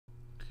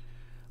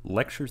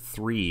Lecture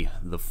 3,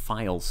 the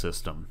file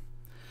system.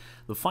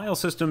 The file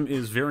system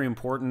is very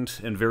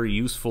important and very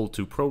useful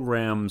to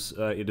programs.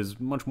 It is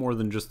much more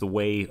than just the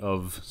way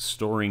of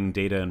storing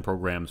data and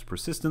programs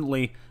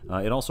persistently.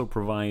 It also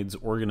provides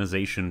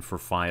organization for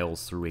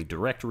files through a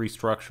directory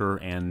structure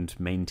and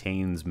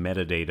maintains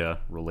metadata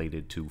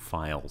related to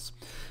files.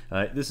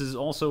 This is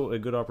also a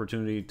good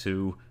opportunity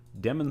to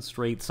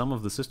demonstrate some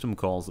of the system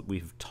calls that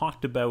we've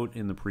talked about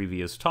in the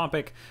previous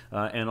topic,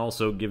 and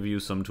also give you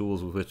some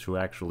tools with which to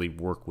actually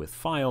work with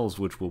files,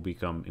 which will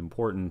become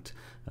important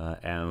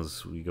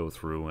as we go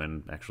through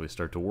and actually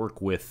start to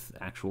work with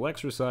actual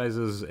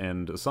exercises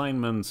and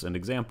assignments and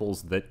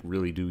examples that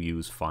really do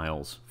use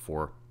files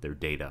for their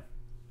data.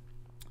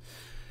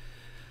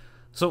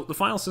 So the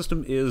file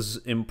system is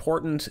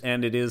important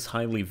and it is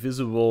highly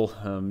visible.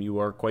 You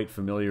are quite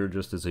familiar,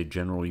 just as a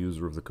general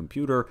user of the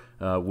computer,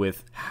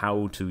 with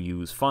how to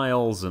use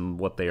files and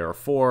what they are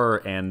for,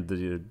 and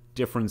the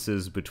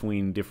differences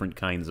between different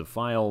kinds of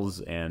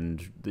files,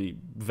 and the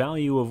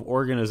value of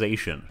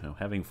organization.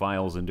 Having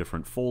files in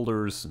different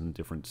folders and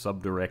different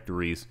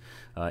subdirectories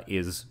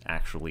is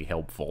actually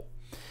helpful.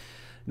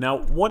 Now,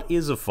 what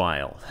is a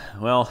file?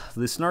 Well,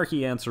 the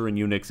snarky answer in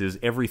Unix is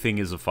everything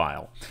is a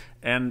file.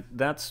 And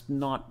that's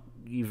not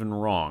even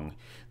wrong.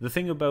 The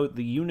thing about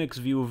the Unix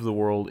view of the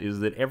world is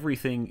that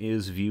everything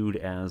is viewed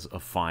as a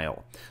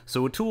file.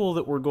 So a tool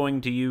that we're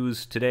going to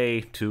use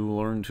today to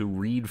learn to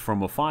read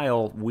from a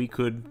file, we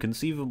could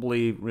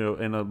conceivably,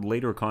 in a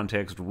later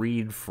context,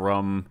 read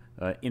from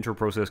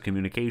interprocess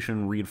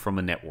communication, read from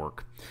a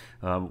network.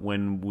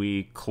 When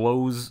we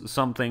close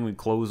something, we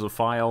close a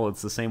file,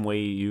 it's the same way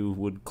you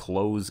would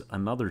close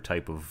another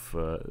type of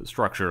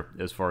structure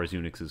as far as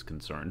Unix is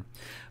concerned.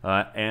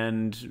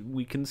 And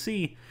we can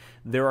see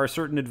there are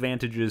certain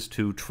advantages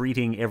to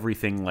treating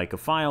everything like a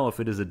file.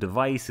 If it is a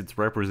device, it's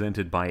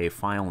represented by a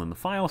file in the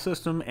file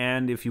system,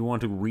 and if you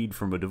want to read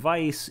from a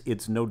device,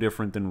 it's no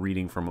different than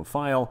reading from a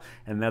file,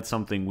 and that's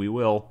something we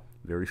will,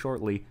 very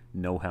shortly,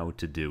 know how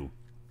to do.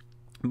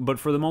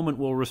 But for the moment,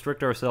 we'll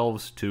restrict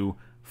ourselves to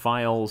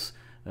files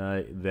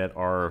that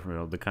are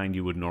the kind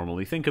you would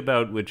normally think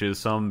about, which is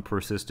some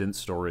persistent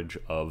storage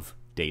of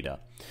data.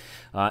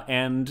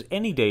 And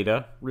any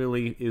data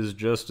really is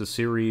just a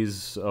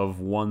series of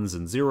ones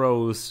and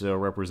zeros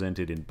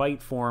represented in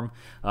byte form,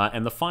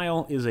 and the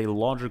file is a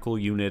logical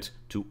unit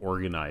to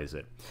organize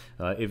it.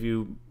 If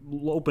you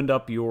opened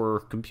up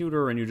your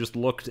computer and you just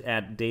looked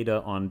at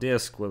data on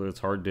disk, whether it's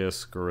hard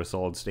disk or a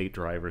solid state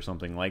drive or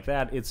something like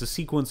that, it's a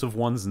sequence of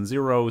ones and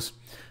zeros,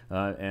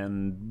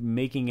 and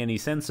making any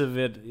sense of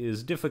it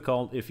is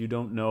difficult if you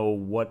don't know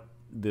what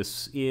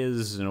this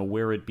is,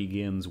 where it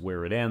begins,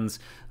 where it ends,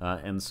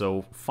 and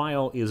so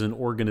file is an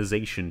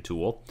organization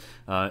tool,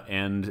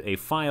 and a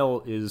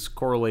file is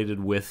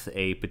correlated with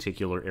a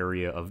particular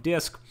area of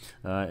disk,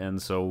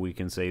 and so we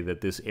can say that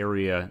this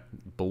area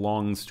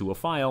belongs to a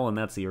file, and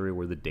that's the area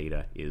where the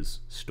data is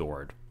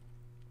stored.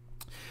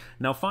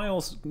 Now,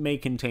 files may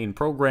contain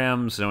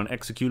programs, an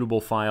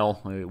executable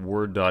file,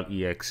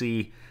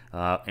 word.exe,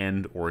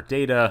 and or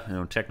data,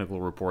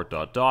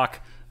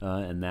 technicalreport.doc,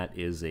 and that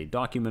is a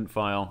document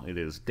file. It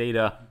is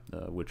data,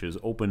 which is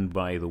opened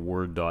by the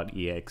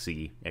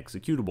word.exe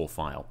executable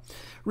file.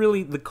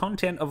 Really, the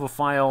content of a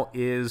file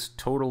is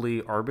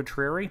totally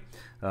arbitrary,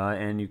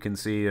 and you can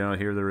see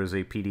here there is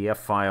a PDF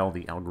file,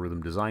 the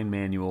Algorithm Design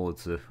Manual.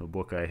 It's a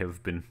book I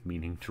have been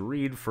meaning to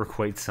read for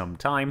quite some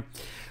time,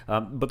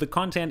 but the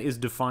content is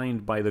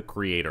defined by the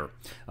creator,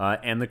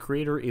 and the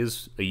creator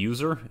is a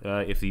user.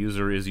 If the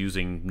user is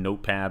using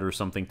Notepad or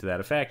something to that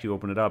effect, you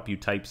open it up, you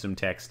type some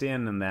text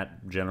in, and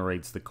that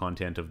generates the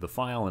content of the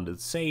file and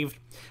it's saved.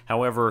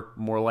 However,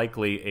 more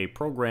likely a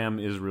program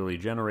is really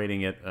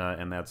generating it,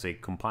 and that's a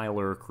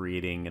compiler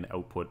creating an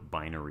output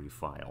binary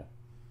file.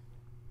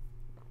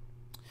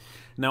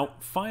 Now,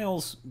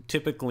 files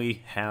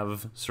typically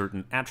have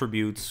certain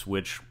attributes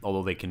which,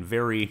 although they can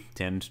vary,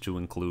 tend to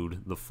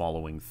include the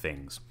following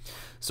things.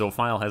 So a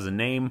file has a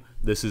name.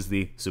 This is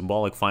the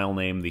symbolic file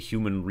name, the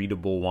human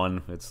readable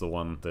one. It's the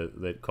one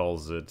that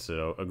calls it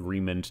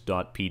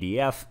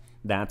agreement.pdf.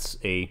 That's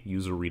a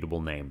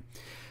user-readable name.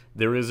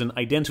 There is an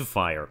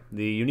identifier,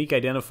 the unique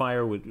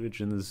identifier,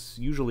 which is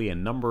usually a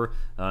number,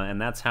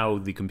 and that's how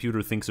the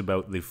computer thinks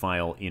about the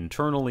file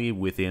internally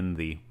within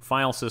the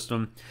file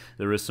system.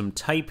 There is some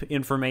type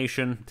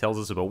information, tells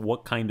us about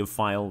what kind of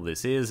file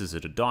this is. Is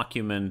it a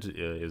document?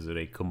 Is it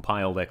a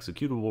compiled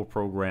executable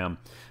program?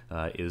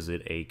 Is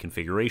it a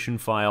configuration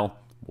file?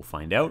 We'll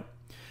find out.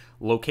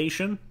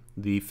 Location.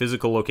 The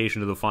physical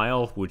location of the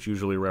file, which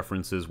usually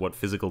references what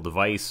physical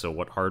device, so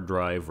what hard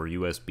drive or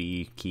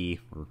USB key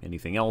or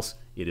anything else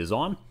it is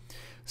on.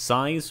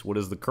 Size, what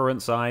is the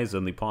current size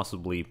and the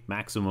possibly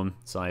maximum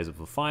size of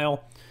the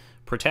file.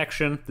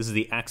 Protection, this is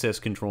the access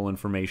control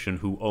information,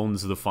 who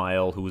owns the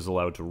file, who is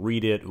allowed to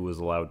read it, who is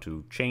allowed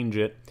to change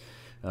it.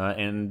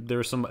 And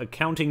there's some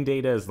accounting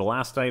data as the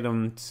last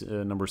item,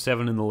 number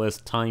 7 in the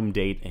list, time,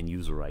 date, and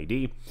user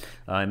ID.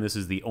 And this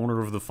is the owner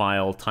of the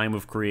file, time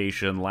of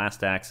creation,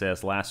 last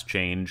access, last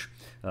change.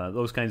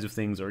 Those kinds of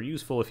things are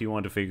useful if you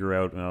want to figure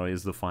out,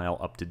 is the file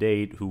up to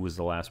date, who was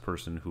the last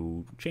person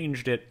who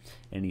changed it,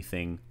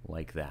 anything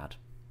like that.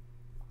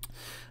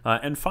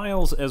 And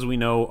files, as we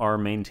know, are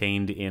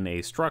maintained in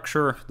a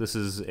structure. This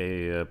is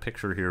a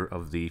picture here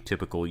of the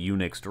typical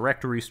Unix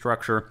directory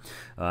structure,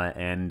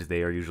 and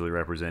they are usually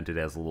represented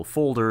as little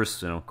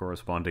folders,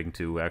 corresponding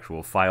to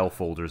actual file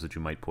folders that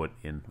you might put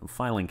in a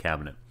filing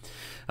cabinet.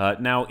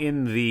 Now,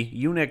 in the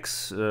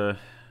Unix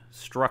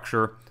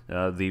structure,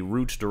 the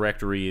root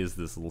directory is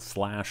this little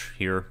slash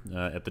here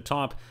at the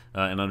top,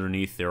 and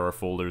underneath there are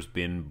folders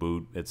bin,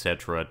 boot,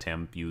 etc.,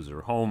 temp,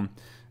 user, home.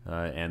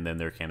 And then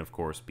there can, of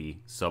course, be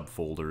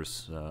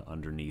subfolders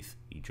underneath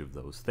each of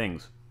those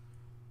things.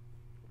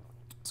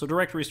 So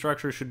directory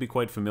structure should be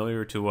quite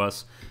familiar to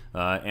us,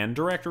 and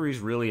directories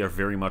really are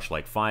very much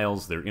like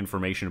files. They're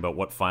information about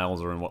what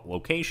files are in what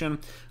location,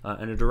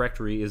 and a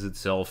directory is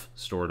itself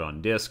stored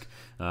on disk.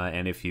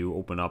 And if you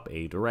open up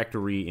a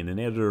directory in an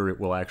editor, it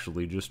will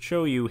actually just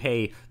show you,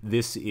 hey,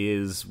 this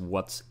is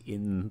what's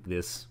in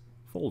this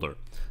folder.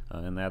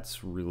 And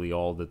that's really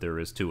all that there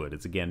is to it.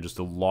 It's, again, just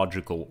a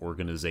logical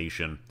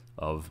organization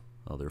of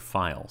other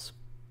files.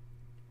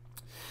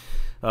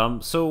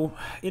 So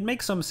it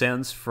makes some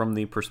sense from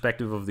the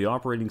perspective of the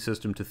operating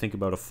system to think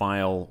about a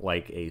file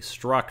like a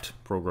struct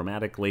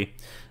programmatically.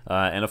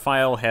 And a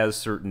file has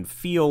certain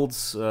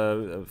fields.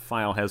 A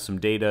file has some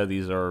data.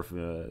 These are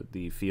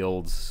the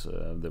fields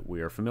that we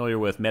are familiar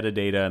with,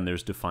 metadata, and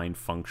there's defined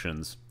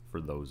functions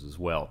for those as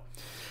well.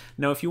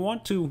 Now, if you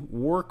want to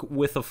work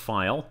with a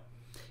file,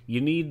 you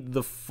need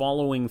the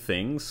following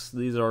things.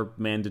 These are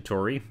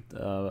mandatory.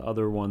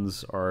 Other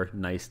ones are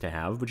nice to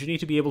have. But you need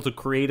to be able to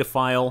create a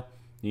file.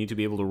 You need to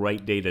be able to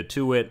write data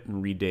to it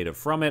and read data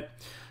from it.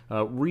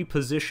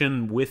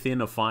 Reposition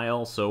within a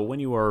file. So when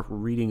you are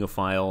reading a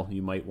file,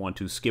 you might want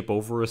to skip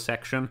over a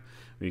section.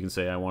 Or you can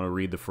say, I want to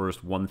read the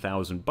first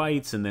 1,000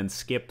 bytes and then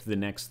skip the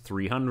next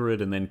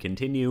 300 and then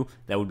continue.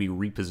 That would be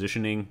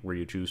repositioning, where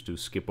you choose to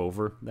skip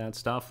over that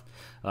stuff.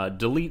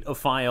 Delete a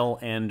file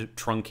and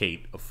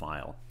truncate a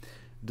file.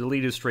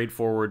 Delete is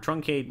straightforward.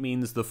 Truncate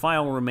means the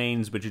file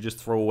remains, but you just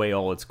throw away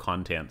all its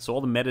content. So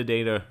all the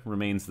metadata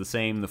remains the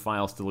same. The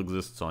file still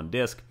exists on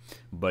disk,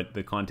 but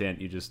the content,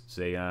 you just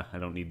say, I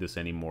don't need this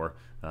anymore,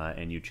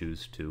 and you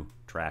choose to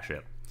trash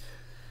it.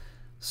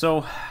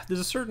 So there's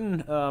a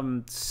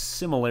certain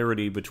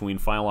similarity between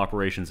file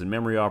operations and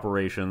memory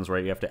operations,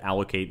 right? You have to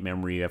allocate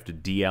memory, you have to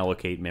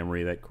deallocate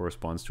memory. That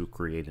corresponds to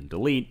create and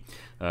delete.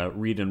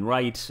 Read and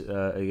write,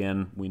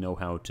 again, we know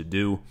how to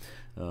do.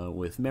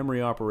 With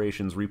memory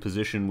operations,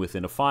 reposition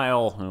within a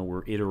file,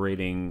 we're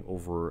iterating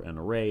over an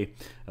array.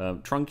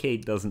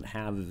 Truncate doesn't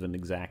have an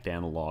exact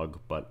analog,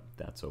 but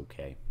that's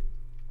okay.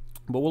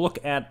 But we'll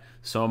look at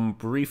some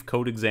brief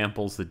code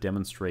examples that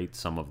demonstrate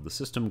some of the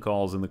system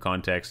calls in the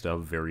context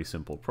of very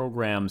simple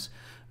programs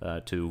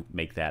to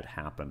make that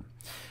happen.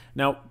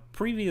 Now,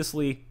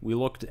 previously we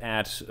looked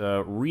at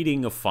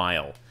reading a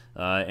file.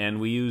 And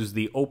we use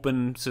the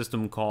open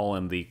system call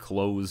and the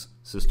close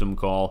system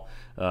call.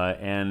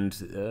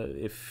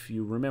 If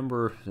you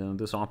remember,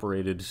 this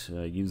operated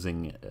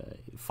using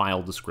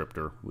file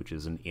descriptor, which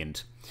is an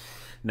int.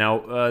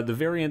 Now, the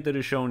variant that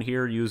is shown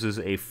here uses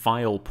a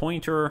file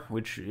pointer,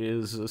 which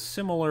is a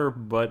similar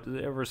but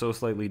ever so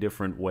slightly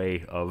different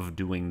way of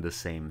doing the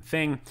same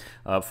thing.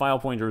 File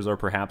pointers are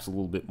perhaps a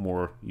little bit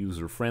more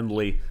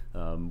user-friendly.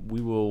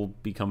 We will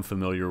become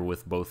familiar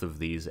with both of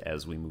these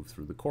as we move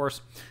through the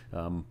course,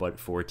 but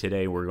for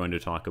today we're going to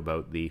talk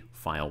about the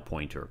file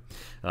pointer.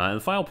 The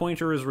file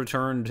pointer is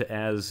returned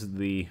as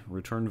the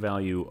return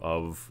value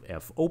of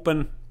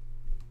fopen.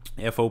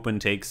 Fopen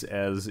takes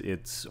as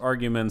its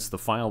arguments the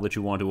file that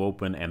you want to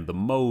open and the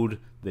mode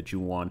that you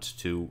want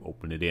to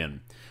open it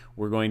in.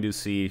 We're going to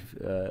see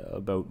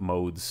about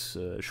modes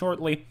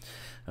shortly,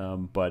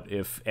 but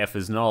if f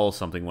is null,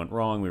 something went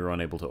wrong, we were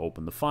unable to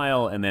open the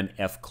file, and then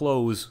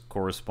fclose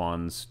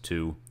corresponds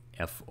to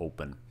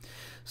fopen.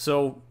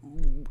 So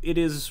it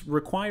is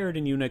required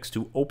in Unix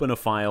to open a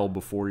file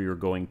before you're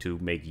going to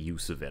make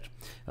use of it.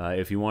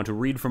 If you want to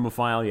read from a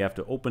file, you have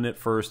to open it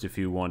first. If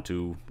you want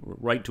to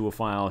write to a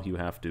file, you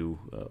have to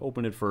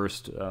open it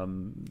first.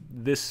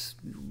 This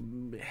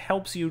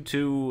helps you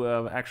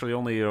to actually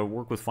only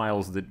work with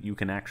files that you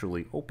can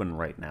actually open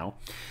right now,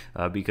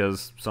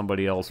 because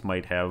somebody else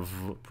might have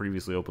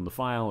previously opened the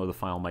file, or the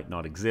file might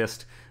not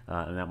exist,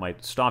 and that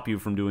might stop you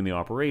from doing the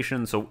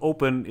operation. So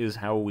open is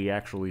how we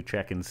actually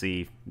check and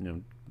see,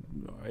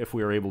 if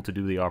we are able to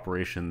do the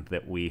operation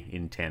that we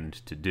intend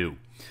to do.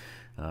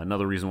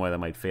 Another reason why that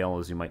might fail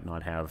is you might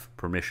not have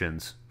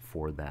permissions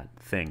for that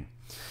thing.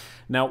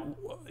 Now,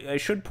 I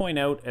should point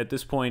out at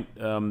this point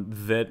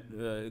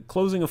that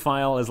closing a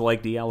file is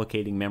like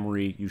deallocating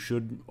memory. You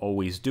should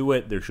always do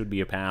it. There should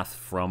be a path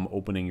from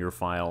opening your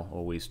file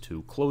always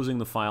to closing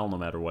the file, no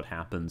matter what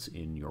happens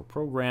in your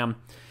program.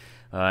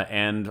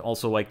 and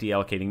also like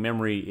deallocating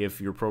memory.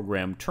 If your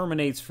program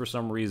terminates for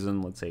some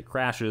reason, let's say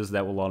crashes,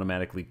 that will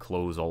automatically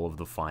close all of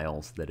the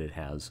files that it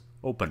has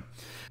open.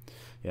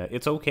 Yeah,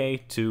 it's okay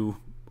to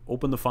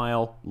open the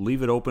file,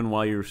 leave it open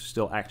while you're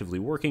still actively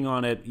working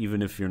on it,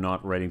 even if you're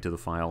not writing to the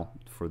file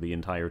for the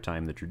entire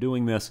time that you're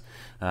doing this,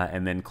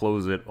 and then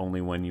close it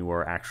only when you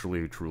are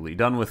actually truly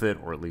done with it,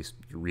 or at least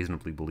you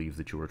reasonably believe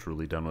that you are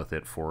truly done with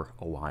it for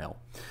a while.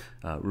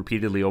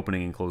 Repeatedly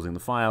opening and closing the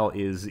file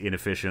is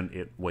inefficient.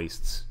 It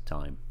wastes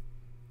time.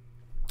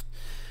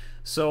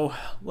 So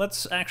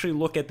let's actually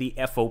look at the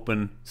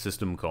fopen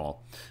system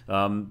call.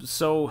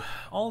 So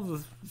all of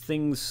the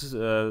things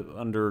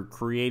under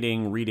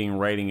creating, reading,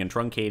 writing, and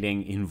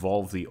truncating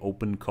involve the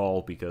open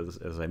call because,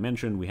 as I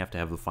mentioned, we have to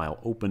have the file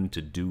open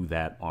to do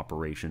that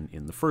operation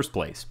in the first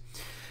place.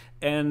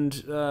 And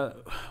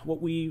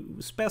what we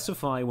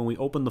specify when we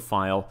open the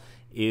file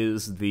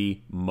is the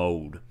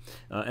mode.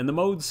 And the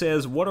mode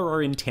says, what are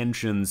our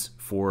intentions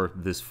for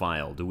this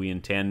file? Do we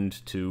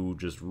intend to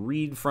just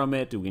read from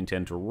it? Do we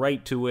intend to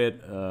write to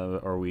it?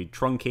 Are we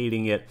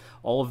truncating it?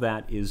 All of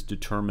that is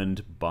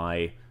determined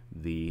by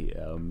the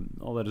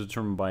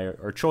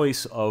our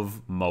choice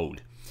of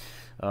mode.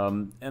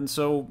 And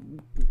so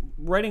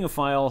writing a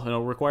file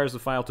requires the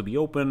file to be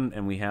open,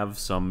 and we have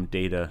some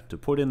data to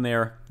put in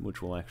there,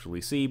 which we'll actually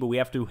see, but we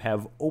have to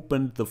have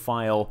opened the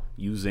file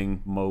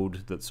using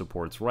mode that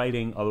supports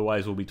writing.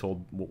 Otherwise, we'll be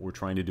told what we're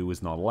trying to do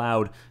is not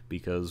allowed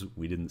because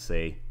we didn't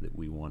say that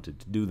we wanted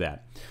to do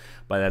that.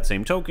 By that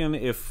same token,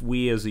 if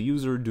we as a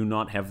user do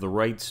not have the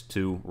rights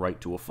to write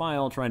to a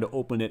file, trying to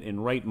open it in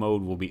write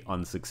mode will be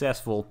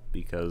unsuccessful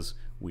because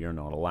we are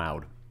not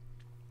allowed.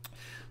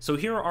 So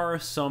here are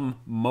some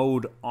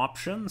mode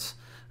options,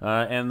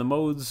 and the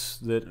modes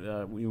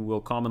that we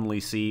will commonly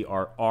see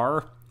are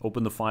R,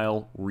 open the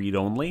file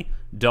read-only.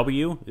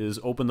 W is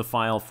open the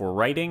file for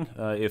writing.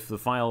 If the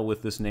file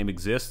with this name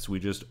exists, we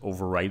just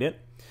overwrite it.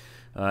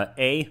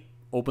 A,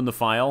 open the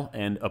file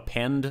and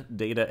append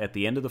data at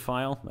the end of the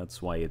file.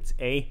 That's why it's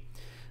A.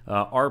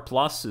 R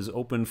plus is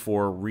open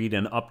for read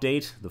and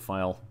update. The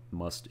file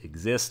must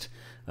exist.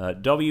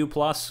 W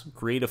plus,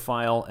 create a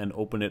file and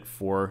open it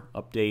for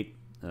update.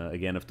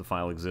 Again, if the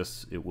file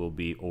exists, it will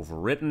be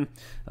overwritten.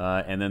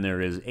 And then there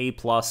is A+,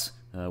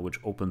 which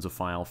opens a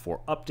file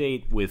for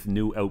update with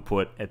new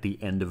output at the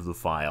end of the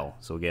file.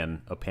 So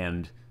again,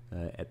 append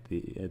at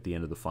the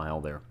end of the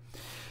file there.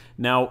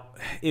 Now,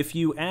 if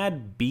you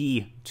add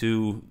B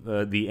to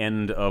the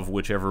end of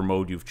whichever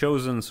mode you've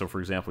chosen, so for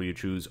example, you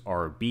choose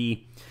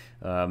RB,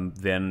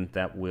 then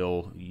that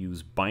will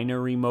use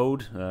binary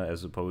mode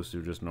as opposed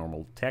to just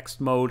normal text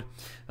mode.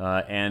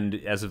 And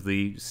as of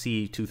the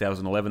C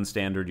 2011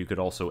 standard, you could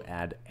also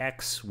add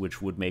X,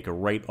 which would make a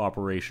write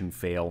operation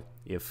fail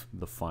if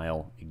the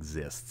file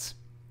exists.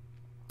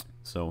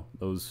 So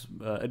those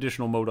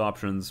additional mode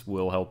options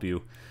will help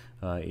you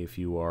if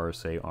you are,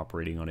 say,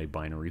 operating on a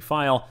binary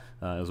file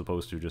as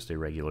opposed to just a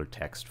regular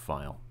text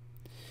file.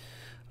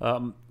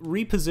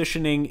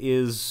 Repositioning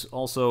is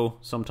also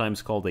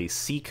sometimes called a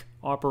seek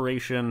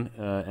operation,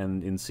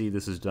 and in C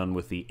this is done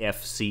with the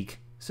fseek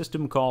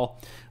system call,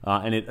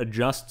 and it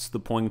adjusts the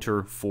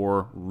pointer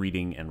for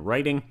reading and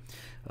writing.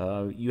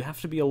 You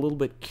have to be a little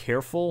bit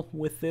careful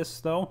with this,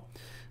 though.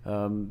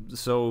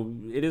 So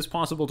it is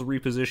possible to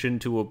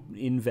reposition to an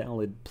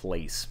invalid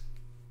place.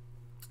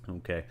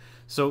 Okay,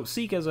 so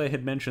seek, as I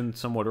had mentioned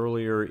somewhat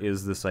earlier,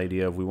 is this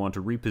idea of we want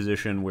to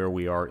reposition where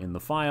we are in the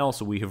file.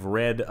 So we have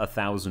read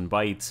 1,000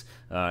 bytes,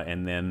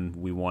 and then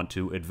we want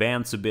to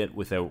advance a bit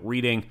without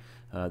reading.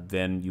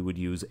 Then you would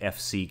use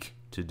fseek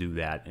to do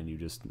that, and you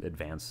just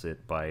advance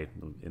it by,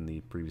 in the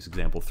previous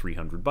example,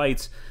 300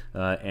 bytes,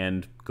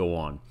 and go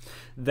on.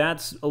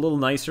 That's a little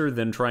nicer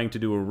than trying to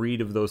do a read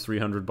of those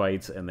 300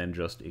 bytes and then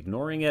just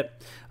ignoring it.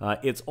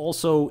 It's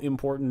also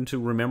important to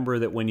remember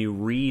that when you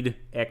read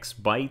X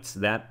bytes,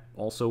 that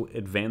also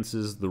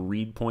advances the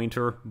read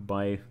pointer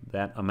by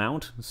that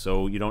amount,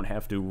 so you don't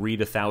have to read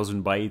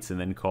 1,000 bytes and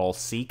then call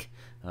seek.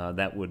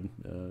 That would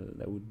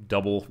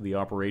double the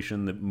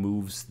operation that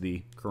moves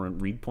the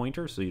current read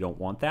pointer, so you don't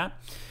want that.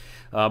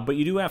 But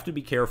you do have to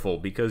be careful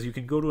because you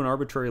can go to an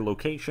arbitrary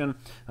location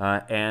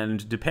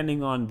and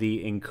depending on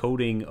the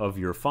encoding of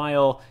your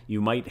file,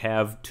 you might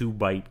have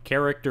 2-byte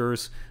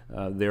characters.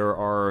 There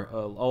are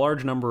a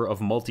large number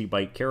of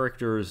multi-byte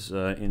characters,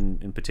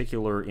 in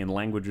particular in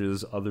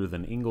languages other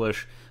than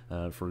English.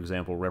 For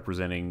example,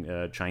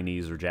 representing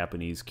Chinese or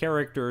Japanese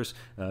characters,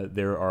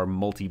 there are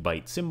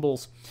multi-byte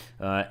symbols.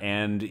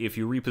 And if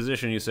you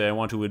reposition, you say, I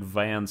want to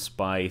advance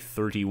by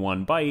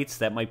 31 bytes,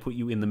 that might put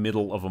you in the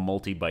middle of a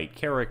multi-byte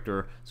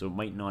character, so it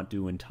might not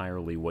do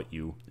entirely what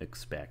you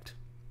expect.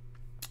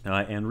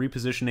 And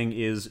repositioning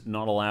is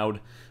not allowed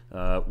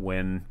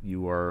when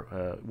you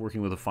are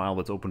working with a file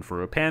that's open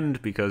for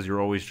append, because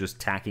you're always just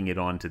tacking it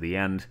on to the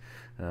end,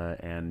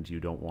 and you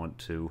don't want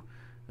to,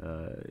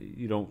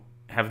 you don't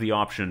have the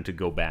option to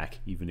go back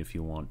even if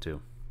you want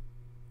to.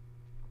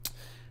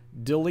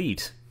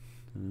 Delete.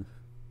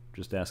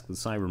 Just ask the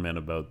Cybermen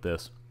about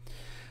this.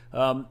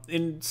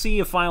 In C,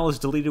 a file is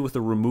deleted with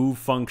the remove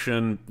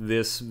function.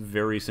 This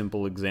very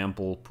simple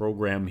example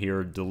program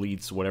here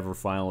deletes whatever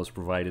file is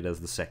provided as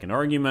the second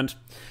argument.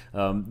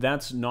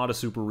 That's not a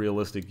super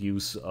realistic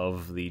use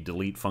of the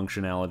delete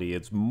functionality.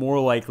 It's more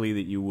likely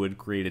that you would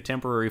create a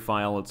temporary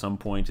file at some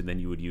point and then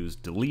you would use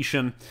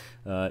deletion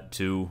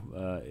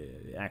to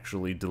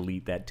actually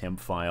delete that temp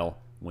file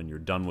when you're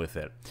done with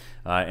it.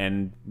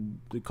 And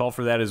the call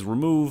for that is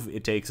remove.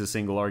 It takes a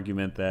single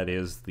argument, that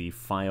is the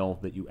file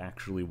that you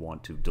actually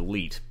want to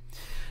delete.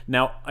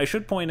 Now, I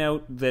should point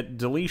out that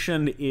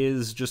deletion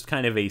is just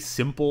kind of a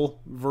simple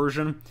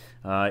version.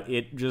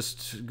 It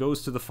just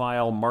goes to the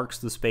file, marks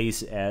the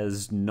space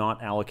as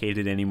not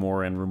allocated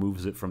anymore, and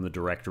removes it from the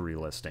directory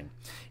listing.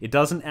 It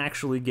doesn't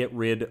actually get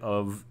rid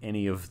of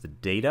any of the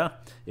data.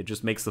 It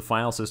just makes the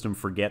file system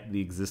forget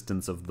the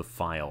existence of the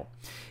file.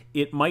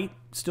 It might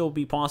still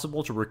be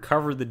possible to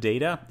recover the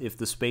data if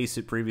the space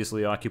it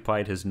previously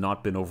occupied has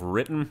not been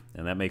overwritten,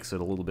 and that makes it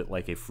a little bit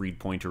like a freed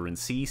pointer in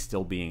C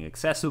still being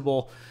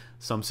accessible.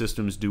 Some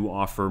systems do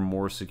offer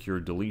more secure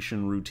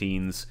deletion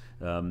routines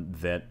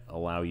that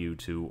allow you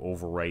to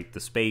overwrite the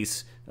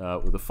space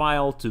with a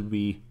file to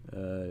be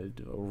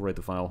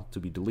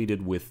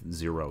deleted with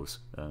zeros,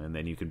 and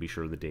then you can be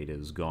sure the data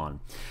is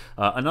gone.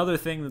 Another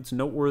thing that's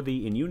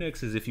noteworthy in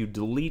Unix is if you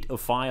delete a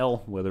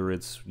file, whether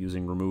it's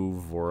using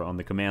remove or on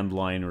the command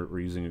line or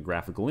using a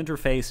graphical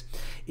interface,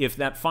 if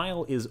that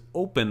file is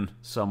open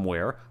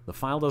somewhere, the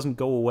file doesn't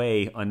go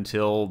away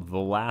until the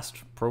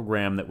last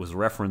program that was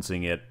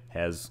referencing it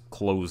has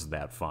closed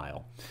that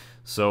file.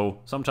 So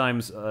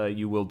sometimes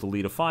you will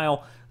delete a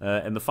file,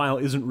 and the file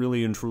isn't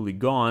really and truly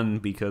gone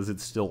because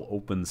it's still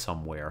open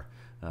somewhere.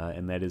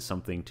 And that is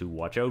something to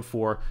watch out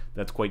for.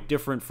 That's quite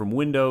different from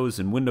Windows.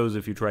 In Windows,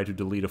 if you try to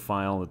delete a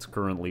file that's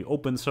currently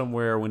open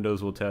somewhere,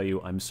 Windows will tell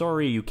you, I'm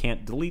sorry, you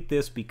can't delete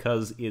this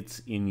because it's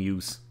in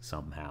use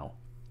somehow.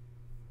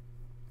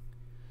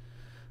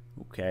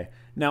 Okay.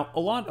 Now, a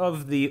lot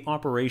of the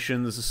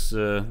operations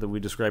that we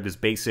described as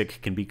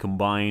basic can be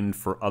combined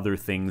for other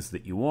things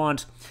that you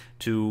want.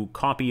 To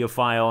copy a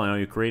file,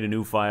 you create a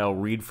new file,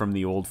 read from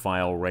the old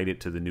file, write it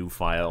to the new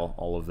file.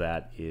 All of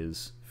that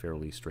is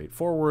fairly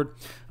straightforward.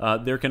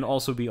 There can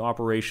also be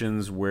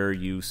operations where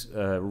you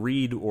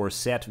read or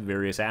set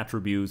various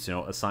attributes,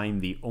 assign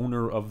the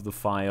owner of the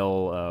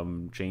file,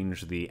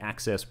 change the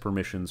access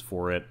permissions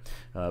for it,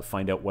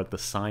 find out what the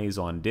size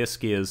on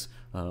disk is,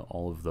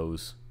 all of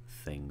those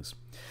things.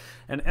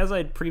 And as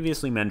I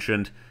previously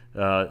mentioned,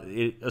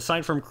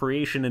 aside from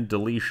creation and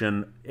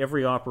deletion,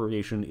 every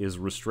operation is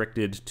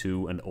restricted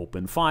to an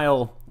open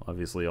file,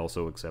 obviously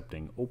also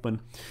accepting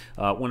open.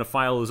 When a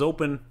file is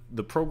open,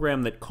 the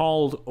program that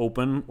called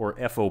open, or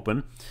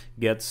fopen,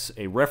 gets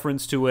a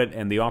reference to it,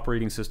 and the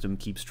operating system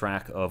keeps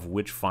track of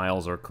which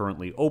files are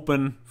currently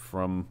open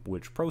from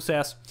which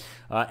process,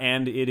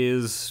 and it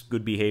is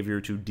good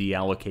behavior to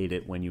deallocate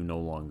it when you no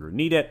longer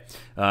need it.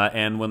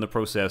 And when the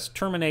process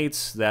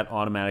terminates, that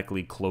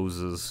automatically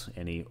closes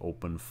any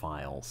open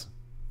files.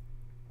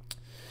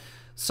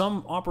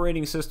 Some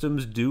operating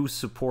systems do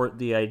support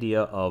the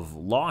idea of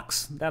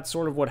locks. That's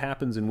sort of what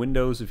happens in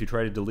Windows. If you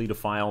try to delete a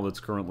file that's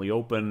currently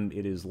open,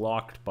 it is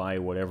locked by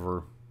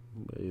whatever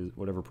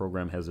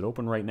program has it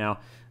open right now,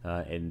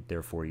 and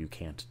therefore you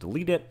can't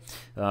delete it.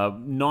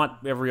 Not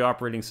every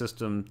operating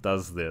system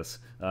does this,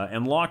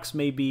 and locks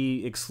may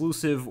be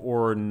exclusive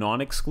or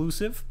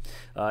non-exclusive.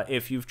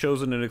 If you've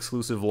chosen an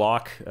exclusive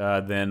lock,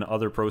 then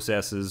other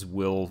processes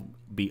will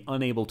be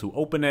unable to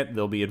open it.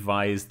 They'll be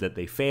advised that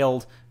they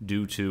failed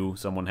due to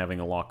someone having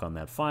a lock on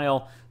that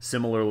file.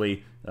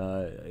 Similarly,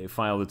 a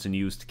file that's in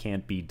use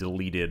can't be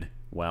deleted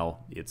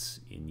while it's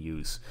in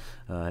use.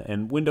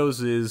 And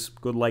Windows is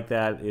good like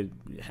that. It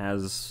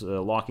has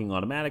locking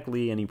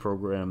automatically. Any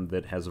program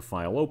that has a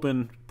file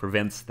open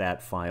prevents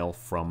that file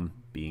from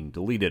being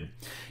deleted.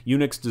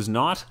 Unix does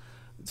not,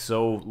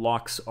 so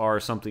locks are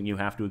something you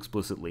have to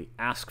explicitly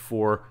ask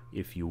for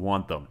if you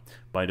want them.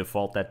 By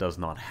default, that does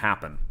not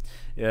happen.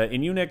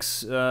 In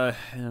Unix,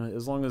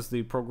 as long as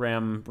the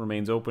program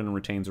remains open and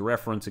retains a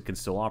reference, it can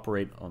still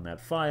operate on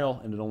that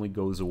file, and it only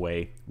goes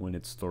away when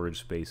its storage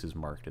space is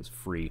marked as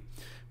free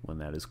when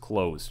that is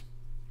closed.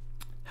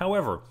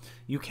 However,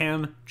 you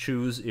can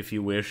choose, if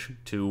you wish,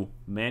 to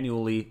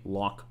manually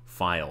lock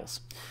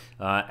files.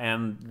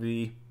 And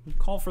the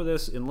call for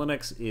this in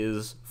Linux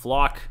is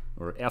flock,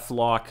 or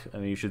flock. I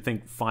mean, you should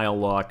think file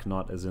lock,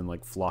 not as in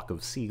like flock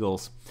of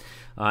seagulls.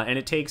 And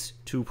it takes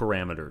two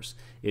parameters.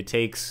 It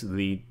takes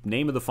the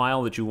name of the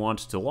file that you want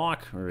to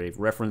lock, or a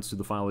reference to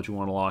the file that you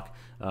want to lock,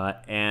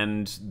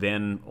 and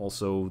then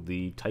also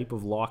the type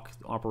of lock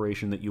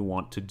operation that you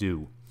want to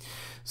do.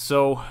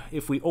 So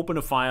if we open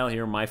a file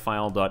here,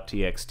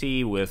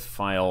 myfile.txt with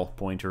file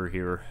pointer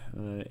here,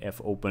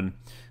 fopen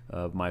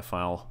of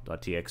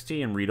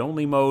myfile.txt in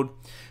read-only mode,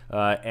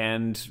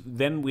 and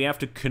then we have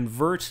to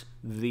convert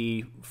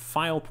the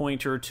file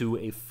pointer to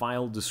a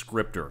file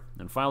descriptor.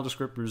 And file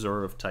descriptors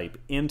are of type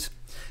int,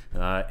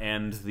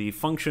 and the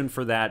function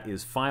for that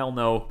is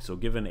fileno. So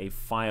given a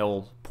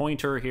file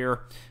pointer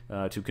here,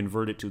 to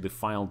convert it to the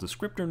file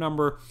descriptor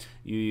number,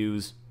 you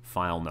use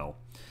fileno.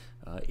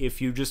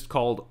 If you just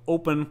called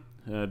open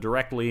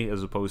directly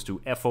as opposed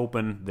to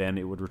fopen, then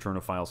it would return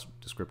a file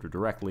descriptor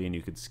directly, and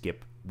you could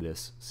skip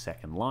this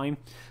second line.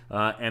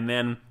 And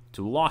then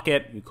to lock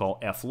it, you call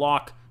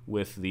flock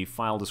with the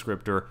file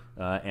descriptor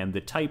and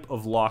the type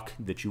of lock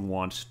that you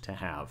want to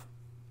have.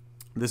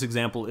 This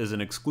example is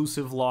an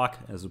exclusive lock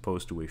as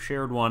opposed to a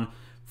shared one.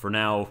 For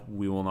now,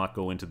 we will not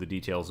go into the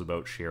details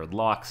about shared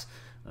locks.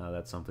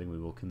 That's something we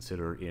will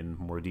consider in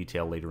more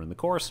detail later in the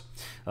course.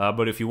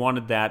 But if you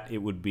wanted that, it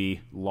would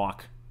be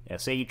lock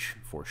sh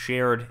for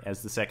shared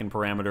as the second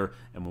parameter,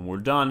 and when we're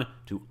done,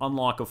 to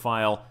unlock a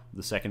file,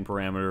 the second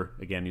parameter,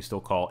 again, you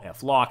still call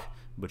flock,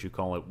 but you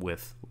call it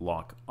with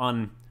lock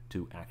un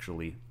to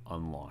actually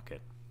unlock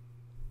it.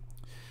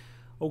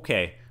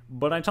 Okay,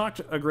 but I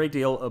talked a great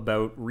deal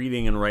about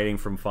reading and writing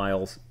from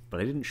files, but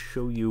I didn't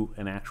show you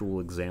an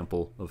actual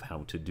example of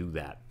how to do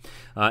that.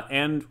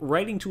 And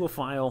writing to a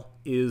file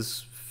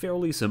is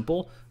fairly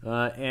simple,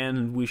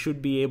 and we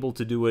should be able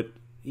to do it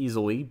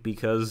easily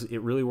because it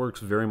really works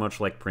very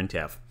much like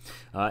printf.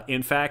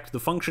 In fact,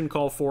 the function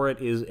call for it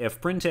is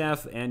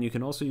fprintf, and you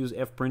can also use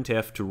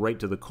fprintf to write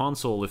to the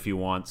console if you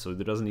want, so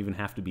there doesn't even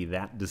have to be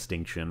that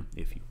distinction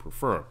if you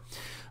prefer.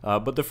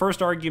 But the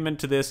first argument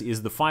to this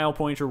is the file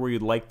pointer where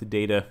you'd like the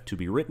data to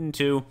be written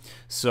to.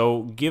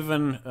 So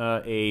given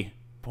a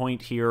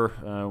point here,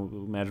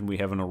 imagine we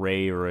have an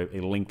array or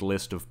a linked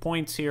list of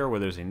points here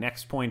where there's a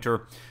next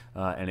pointer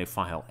and a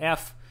file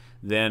f.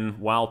 Then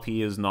while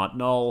p is not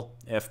null,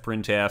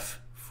 fprintf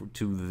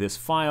to this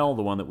file,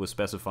 the one that was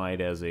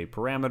specified as a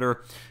parameter,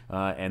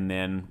 and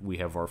then we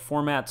have our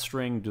format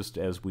string, just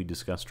as we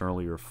discussed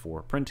earlier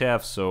for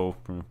printf. So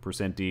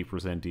 %d,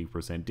 %d,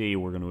 %d,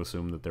 we're going to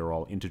assume that they're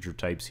all integer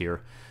types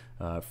here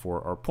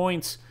for our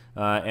points,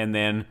 and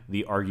then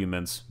the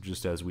arguments,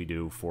 just as we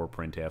do for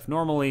printf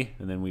normally,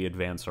 and then we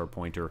advance our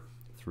pointer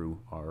through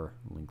our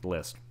linked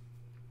list.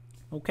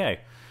 Okay.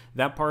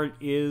 That part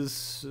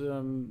is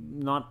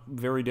not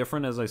very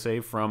different, as I say,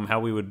 from how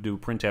we would do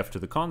printf to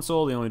the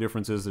console. The only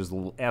difference is there's a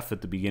little f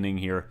at the beginning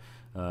here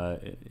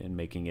in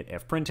making it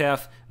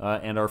fprintf,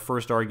 and our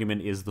first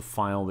argument is the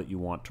file that you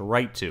want to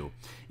write to.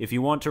 If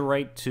you want to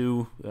write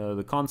to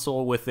the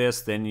console with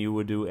this, then you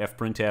would do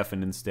fprintf,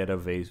 and instead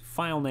of a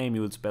file name,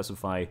 you would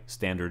specify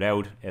standard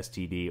out,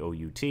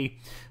 stdout,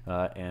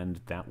 and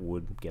that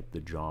would get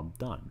the job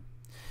done.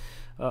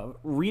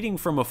 Reading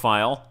from a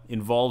file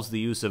involves the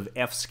use of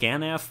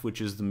fscanf, which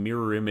is the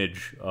mirror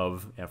image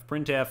of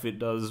fprintf. It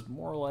does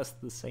more or less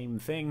the same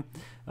thing,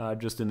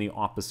 just in the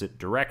opposite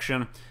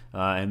direction.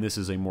 And this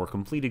is a more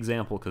complete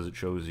example because it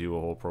shows you a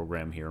whole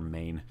program here,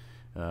 main,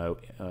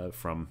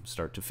 from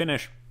start to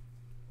finish.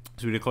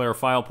 So we declare a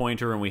file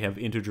pointer, and we have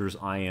integers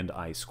I and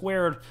I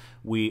squared.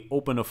 We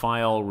open a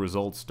file,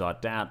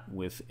 results.dat,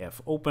 with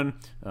fopen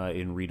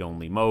in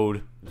read-only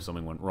mode. If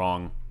something went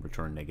wrong,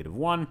 return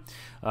 -1.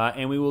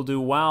 And we will do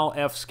while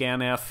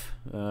fscanf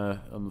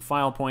on the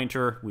file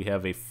pointer. We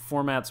have a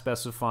format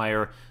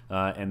specifier,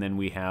 and then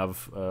we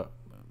have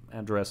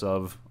address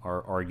of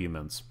our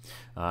arguments.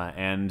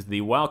 And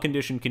the while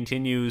condition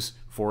continues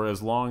for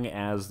as long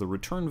as the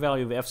return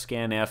value of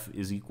fscanf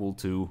is equal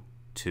to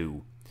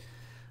 2.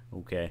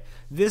 Okay,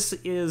 this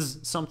is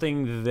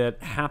something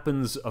that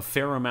happens a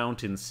fair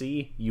amount in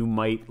C. You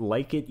might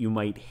like it, you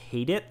might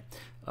hate it.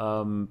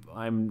 I'm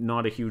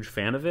not a huge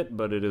fan of it,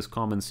 but it is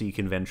common C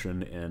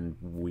convention, and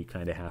we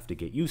kind of have to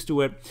get used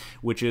to it,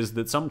 which is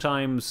that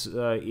sometimes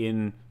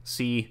in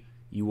C,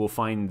 you will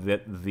find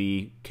that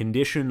the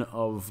condition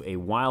of a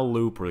while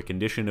loop or the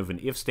condition of an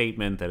if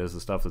statement, that is the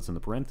stuff that's in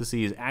the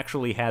parentheses,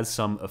 actually has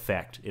some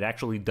effect. It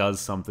actually does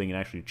something, it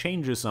actually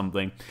changes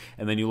something,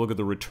 and then you look at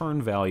the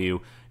return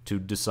value to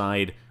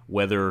decide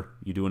whether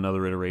you do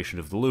another iteration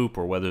of the loop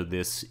or whether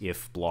this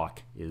if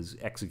block is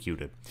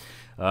executed.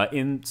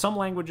 In some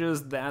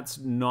languages, that's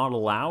not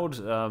allowed.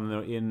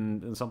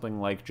 In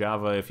something like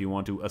Java, if you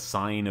want to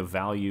assign a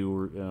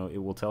value,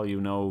 it will tell you,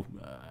 no,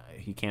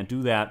 you can't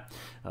do that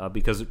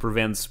because it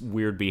prevents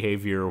weird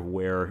behavior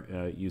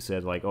where you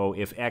said, like, oh,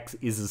 if x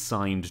is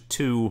assigned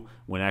 2,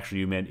 when actually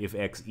you meant if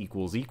x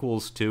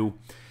equals 2.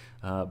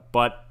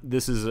 But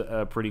this is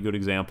a pretty good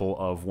example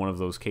of one of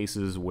those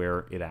cases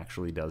where it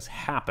actually does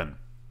happen.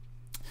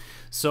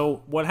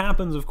 So what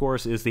happens, of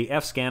course, is the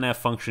fscanf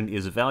function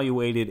is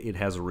evaluated. It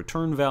has a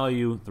return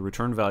value. The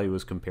return value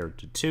is compared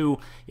to 2.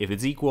 If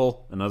it's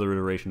equal, another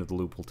iteration of the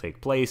loop will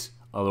take place.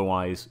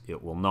 Otherwise,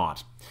 it will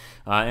not.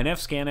 And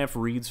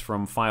fscanf reads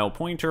from file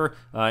pointer,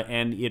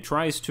 and it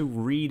tries to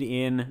read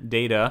in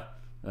data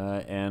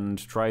and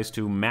tries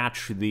to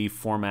match the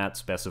format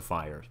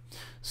specifier.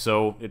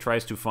 So it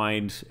tries to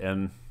find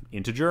an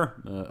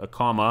integer, a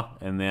comma,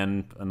 and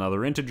then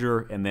another integer,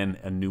 and then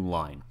a new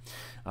line.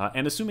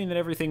 And assuming that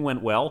everything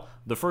went well,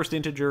 the first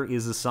integer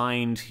is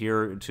assigned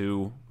here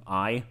to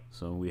I,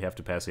 so we have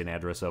to pass an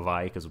address of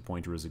I because a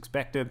pointer is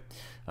expected.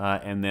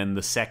 And then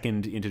the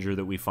second integer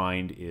that we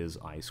find is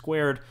I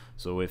squared.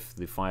 So if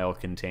the file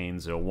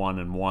contains a 1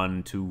 and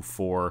 1, 2,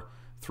 4,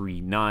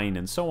 3, 9,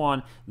 and so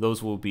on,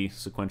 those will be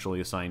sequentially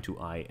assigned to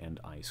I and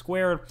I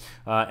squared.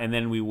 And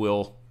then we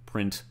will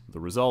print the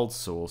results.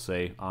 So we'll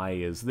say I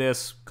is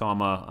this,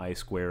 comma, I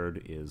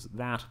squared is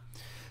that.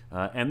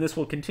 And this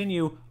will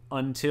continue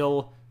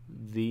until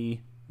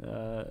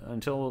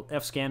until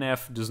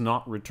fscanf does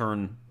not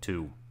return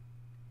 2.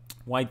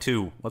 Why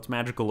 2? What's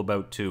magical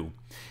about 2?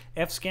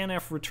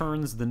 fscanf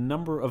returns the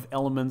number of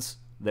elements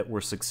that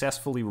were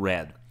successfully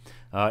read.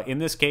 In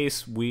this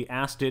case, we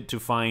asked it to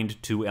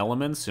find 2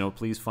 elements.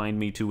 Please find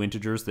me 2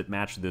 integers that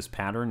match this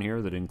pattern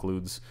here that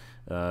includes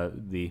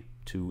the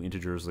 2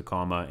 integers, the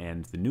comma,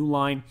 and the new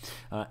line.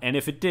 And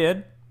if it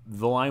did,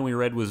 the line we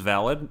read was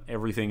valid.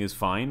 Everything is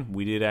fine.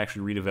 We did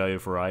actually read a value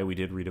for I. We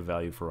did read a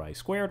value for I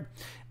squared.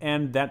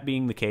 And that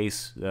being the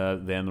case,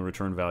 then the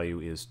return value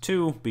is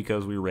 2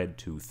 because we read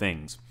 2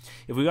 things.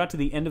 If we got to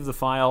the end of the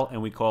file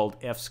and we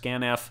called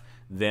fscanf,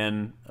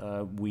 then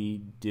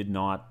we did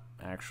not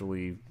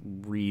actually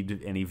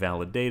read any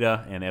valid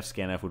data, and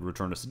fscanf would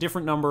return us a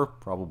different number,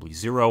 probably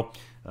 0,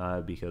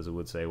 because it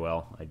would say,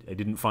 well, I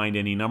didn't find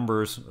any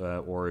numbers,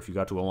 or if you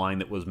got to a line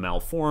that was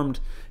malformed,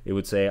 it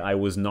would say I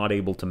was not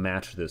able to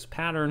match this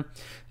pattern,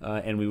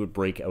 and we would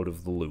break out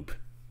of the loop.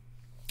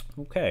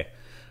 Okay.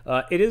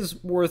 It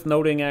is worth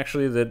noting,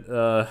 actually,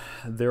 that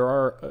there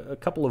are a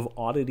couple of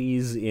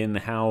oddities in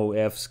how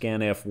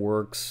fscanf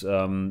works.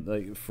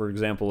 Like, for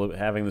example,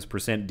 having this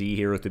 %d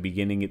here at the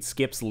beginning, it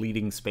skips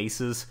leading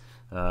spaces,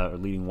 or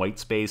leading white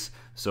space,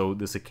 so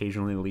this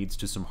occasionally leads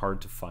to some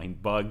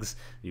hard-to-find bugs.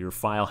 Your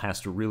file has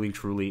to really,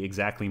 truly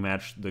exactly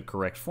match the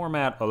correct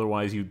format,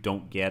 otherwise you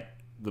don't get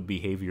the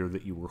behavior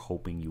that you were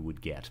hoping you would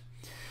get.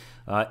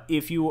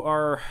 If you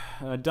are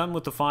done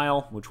with the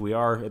file, which we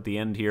are at the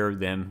end here,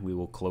 then we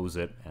will close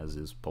it as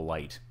is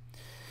polite.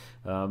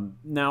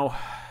 Now,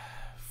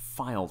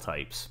 file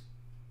types.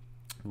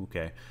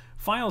 Okay.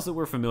 Files that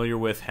we're familiar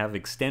with have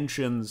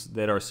extensions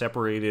that are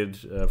separated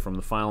from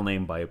the file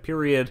name by a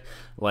period,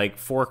 like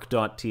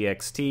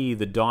fork.txt.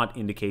 The dot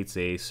indicates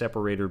a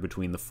separator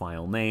between the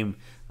file name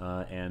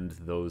and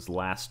those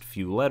last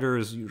few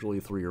letters,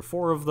 usually 3 or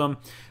 4 of them,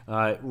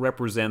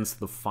 represents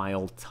the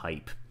file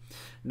type.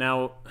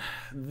 Now,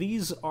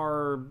 these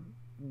are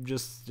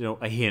just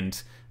a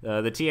hint.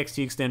 The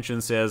txt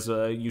extension says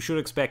you should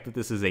expect that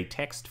this is a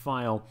text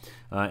file,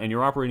 and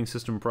your operating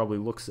system probably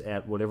looks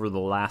at whatever the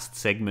last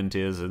segment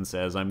is and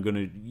says, I'm going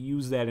to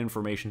use that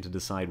information to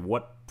decide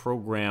what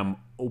program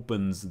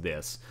opens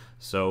this.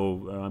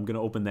 So I'm going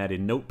to open that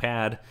in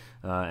Notepad,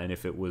 and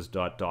if it was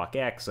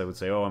 .docx, I would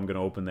say, oh, I'm going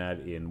to open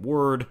that in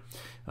Word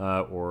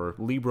or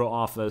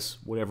LibreOffice,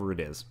 whatever it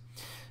is.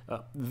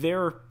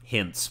 They're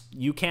hints.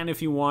 You can,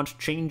 if you want,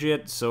 change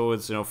it so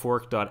it's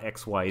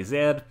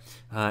fork.xyz,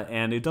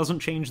 and it doesn't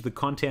change the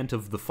content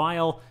of the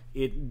file.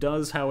 It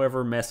does,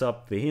 however, mess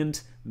up the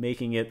hint,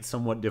 making it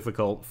somewhat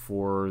difficult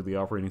for the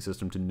operating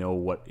system to know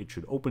what it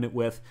should open it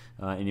with,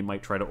 and you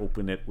might try to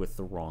open it with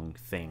the wrong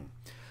thing.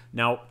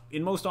 Now,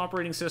 in most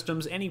operating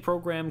systems, any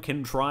program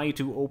can try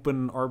to open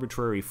an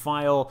arbitrary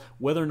file.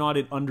 Whether or not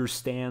it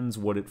understands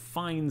what it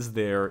finds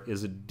there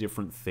is a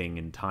different thing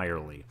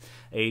entirely.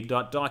 A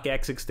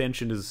 .docx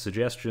extension is a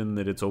suggestion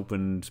that it's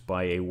opened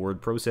by a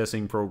word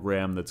processing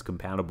program that's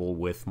compatible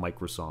with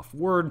Microsoft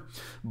Word,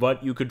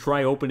 but you could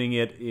try opening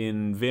it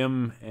in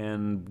Vim,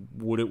 and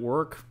would it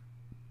work?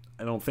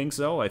 I don't think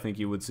so. I think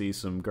you would see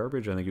some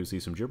garbage. I think you would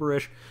see some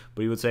gibberish,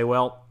 but you would say,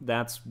 well,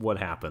 that's what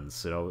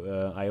happens.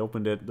 I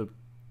opened it, the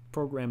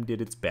program did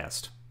its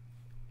best.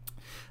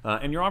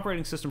 And your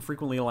operating system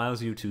frequently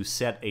allows you to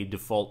set a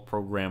default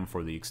program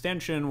for the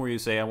extension, where you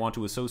say, I want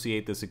to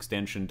associate this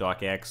extension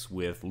docx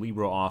with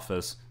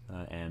LibreOffice,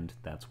 and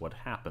that's what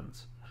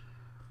happens.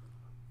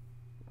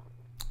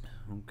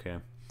 Okay.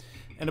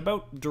 And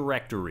about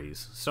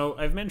directories. So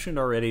I've mentioned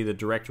already that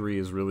directory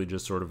is really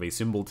just sort of a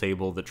symbol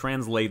table that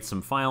translates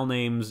some file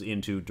names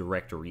into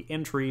directory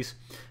entries,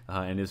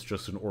 and it's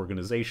just an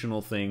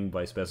organizational thing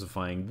by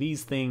specifying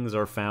these things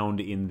are found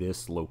in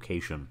this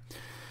location.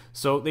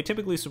 So they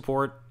typically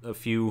support a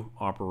few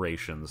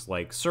operations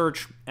like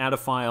search, add a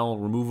file,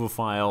 remove a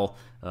file.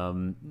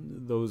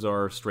 Those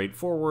are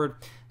straightforward.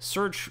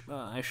 Search,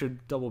 I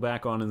should double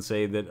back on and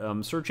say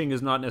that searching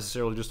is not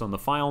necessarily just on the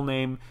file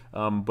name,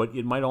 but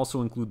it might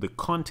also include the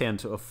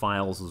content of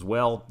files as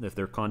well. If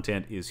their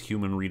content is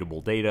human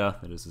readable data,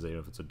 that is to say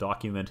if it's a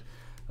document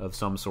of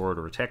some sort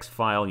or a text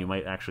file, you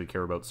might actually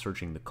care about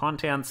searching the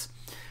contents.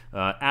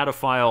 Add a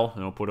file,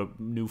 put a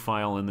new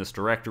file in this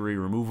directory,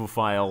 remove a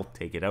file,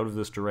 take it out of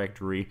this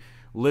directory,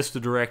 list a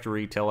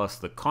directory, tell us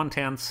the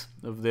contents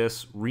of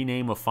this,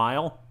 rename a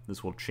file.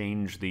 This will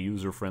change the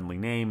user-friendly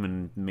name,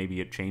 and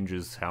maybe it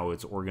changes how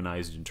it's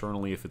organized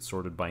internally if it's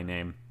sorted by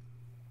name.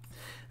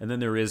 And then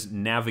there is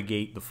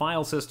navigate the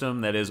file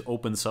system, that is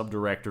open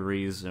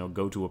subdirectories,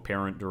 go to a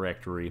parent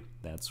directory,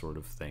 that sort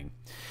of thing.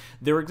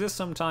 There exists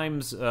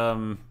sometimes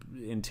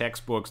in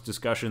textbooks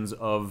discussions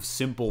of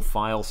simple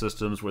file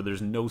systems where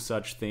there's no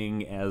such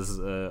thing as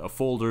a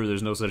folder,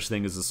 there's no such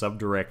thing as a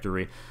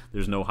subdirectory,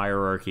 there's no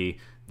hierarchy.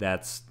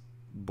 That's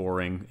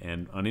boring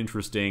and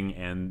uninteresting,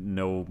 and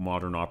no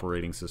modern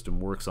operating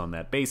system works on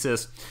that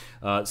basis.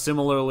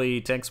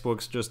 Similarly,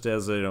 textbooks, just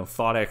as a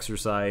thought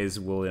exercise,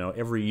 will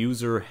every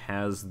user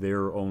has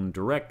their own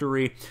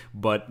directory,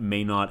 but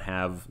may not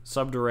have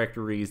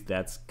subdirectories.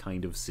 That's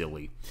kind of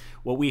silly.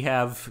 What we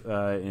have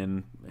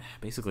in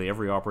basically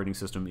every operating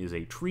system is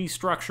a tree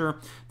structure.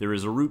 There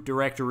is a root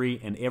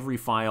directory, and every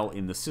file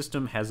in the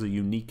system has a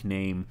unique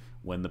name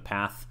when the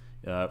path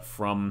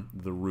from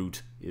the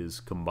root is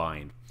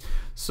combined.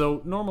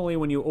 So normally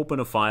when you open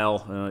a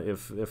file,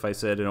 if I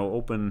said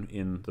open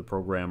in the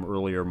program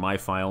earlier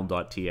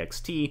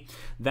myfile.txt,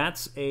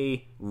 that's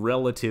a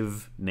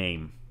relative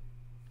name.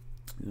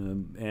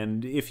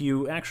 And if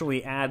you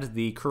actually add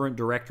the current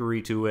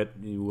directory to it,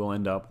 you will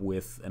end up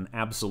with an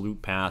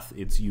absolute path,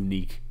 its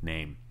unique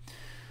name.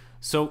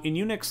 So in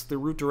Unix, the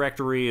root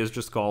directory is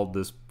just called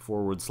this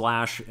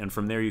 /, and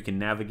from there you can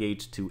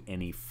navigate to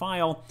any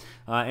file.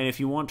 And if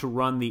you want to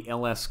run the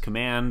ls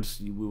command,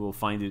 we will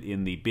find it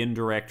in the bin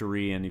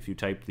directory, and if you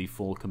type the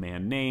full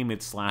command name,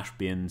 it's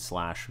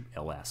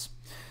 /bin/ls.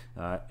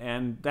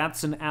 And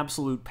that's an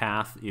absolute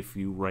path if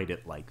you write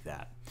it like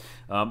that.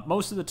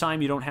 Most of the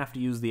time you don't have to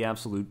use the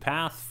absolute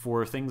path.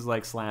 For things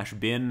like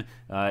 /bin,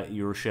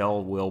 your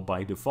shell will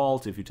by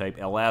default, if you type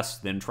ls,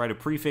 then try to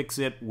prefix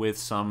it with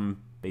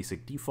some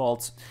basic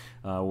defaults,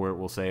 where it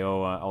will say,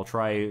 I'll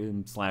try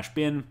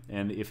 /bin,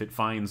 and if it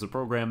finds a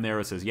program there,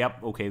 it says,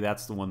 yep, okay,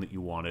 that's the one that you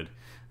wanted,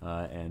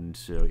 and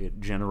it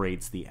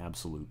generates the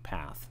absolute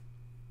path.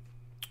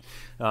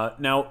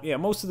 Now,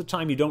 most of the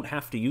time you don't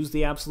have to use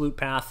the absolute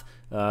path.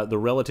 The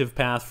relative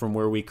path from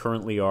where we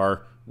currently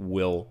are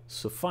will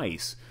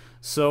suffice.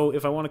 So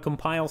if I want to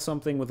compile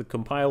something with a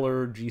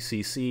compiler,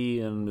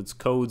 GCC, and it's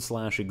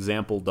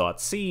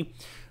code/example.c,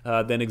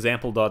 then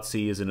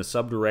example.c is in a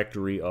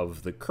subdirectory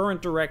of the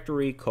current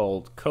directory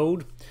called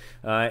code,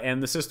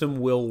 and the system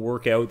will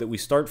work out that we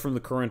start from the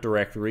current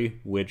directory,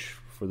 which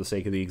for the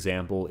sake of the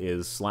example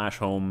is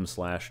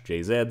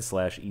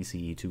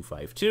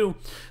 /home/jz/ece252,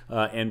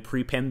 and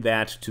prepend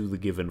that to the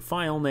given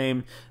file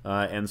name,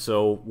 and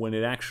so when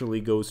it actually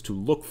goes to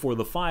look for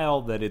the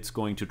file that it's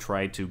going to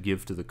try to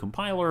give to the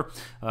compiler,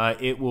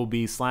 it will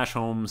be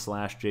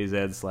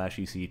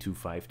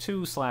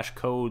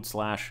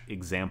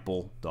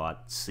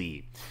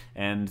 /home/jz/ec252/code/example.c,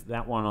 and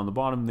that one on the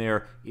bottom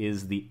there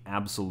is the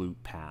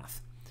absolute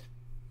path.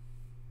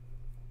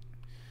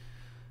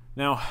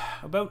 Now,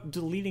 about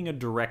deleting a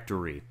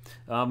directory.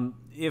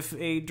 If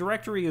a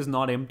directory is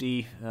not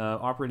empty,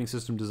 operating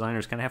system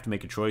designers kind of have to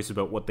make a choice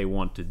about what they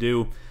want to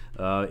do.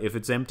 If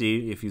it's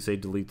empty, if you say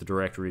delete the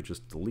directory, it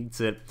just deletes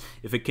it.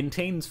 If it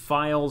contains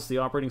files, the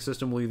operating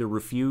system will either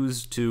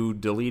refuse to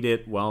delete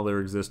it while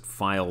there exist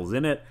files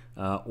in it,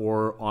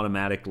 or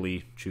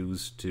automatically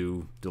choose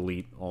to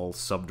delete all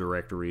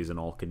subdirectories and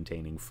all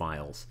containing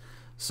files.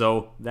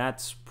 So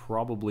that's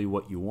probably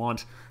what you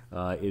want.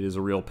 It is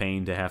a real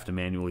pain to have to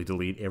manually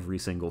delete every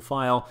single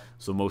file,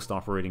 so most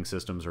operating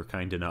systems are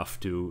kind enough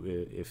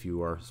to, if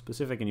you are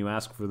specific and you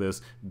ask for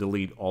this,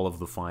 delete all of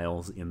the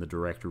files in the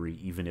directory,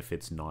 even if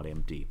it's not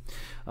empty.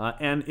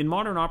 And in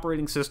modern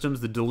operating systems,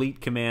 the delete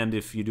command,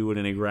 if you do it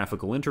in a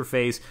graphical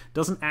interface,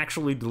 doesn't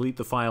actually delete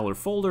the file or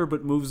folder,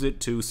 but moves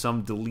it to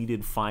some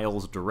deleted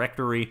files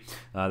directory.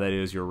 That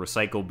is your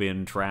recycle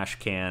bin, trash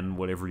can,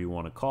 whatever you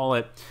want to call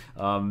it.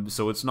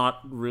 So it's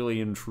not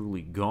really and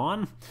truly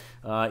gone.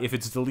 If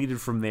it's deleted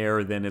from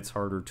there, then it's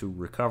harder to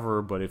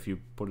recover, but if you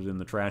put it in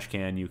the trash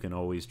can, you can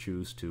always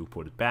choose to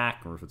put it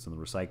back, or if it's in the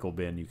recycle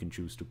bin, you can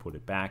choose to put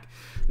it back.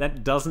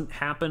 That doesn't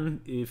happen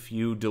if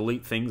you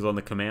delete things on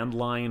the command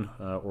line,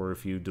 or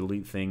if you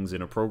delete things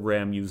in a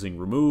program using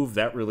remove.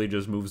 That really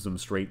just moves them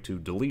straight to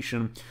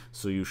deletion,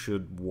 so you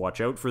should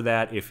watch out for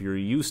that. If you're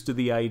used to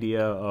the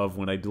idea of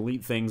when I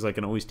delete things, I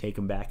can always take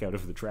them back out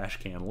of the trash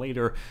can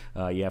later,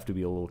 you have to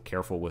be a little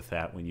careful with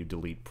that when you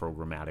delete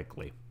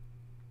programmatically.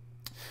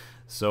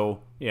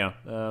 So, yeah,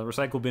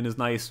 recycle bin is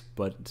nice,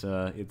 but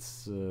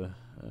it's a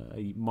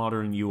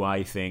modern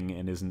UI thing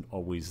and isn't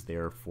always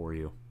there for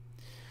you.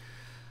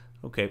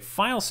 Okay,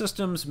 file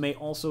systems may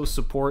also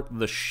support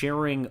the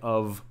sharing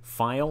of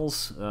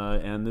files,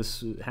 and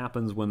this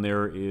happens when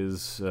there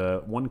is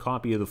one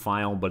copy of the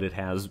file, but it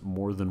has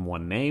more than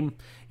one name.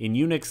 In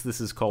Unix,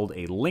 this is called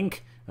a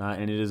link,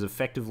 and it is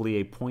effectively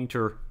a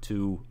pointer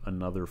to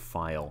another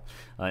file.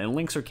 And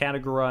links are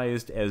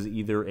categorized as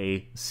either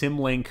a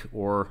symlink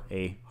or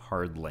a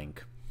hard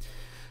link.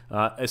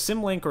 A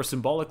symlink or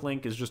symbolic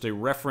link is just a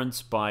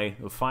reference by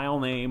a file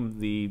name.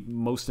 The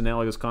most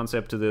analogous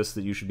concept to this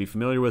that you should be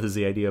familiar with is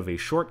the idea of a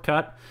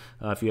shortcut.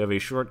 If you have a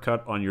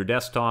shortcut on your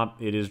desktop,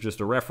 it is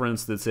just a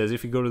reference that says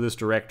if you go to this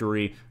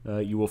directory,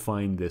 you will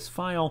find this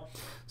file.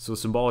 So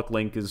symbolic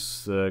link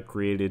is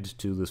created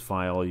to this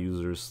file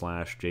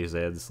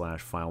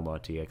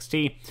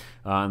users/jz/file.txt,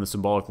 and the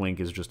symbolic link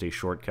is just a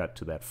shortcut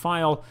to that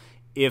file.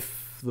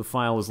 If the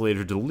file is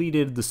later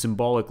deleted, the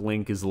symbolic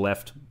link is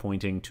left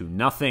pointing to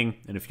nothing,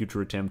 and a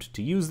future attempt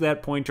to use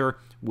that pointer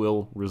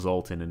will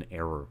result in an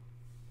error.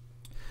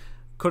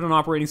 Could an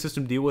operating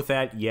system deal with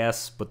that?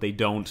 Yes, but they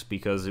don't,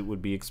 because it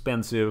would be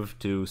expensive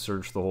to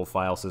search the whole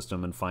file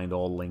system and find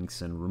all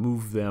links and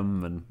remove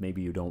them, and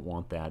maybe you don't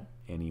want that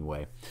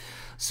anyway.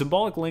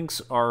 Symbolic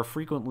links are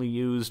frequently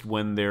used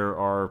when there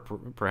are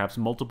perhaps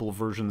multiple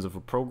versions of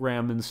a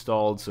program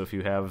installed. So if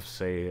you have,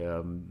 say,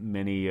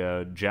 many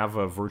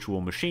Java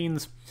virtual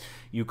machines,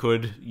 you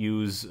could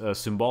use a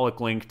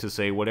symbolic link to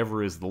say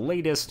whatever is the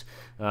latest,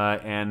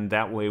 and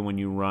that way when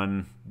you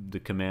run the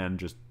command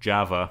just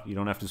Java, you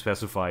don't have to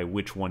specify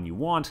which one you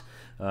want.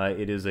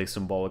 It is a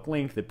symbolic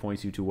link that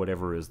points you to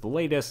whatever is the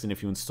latest, and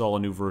if you install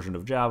a new version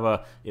of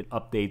Java, it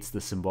updates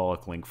the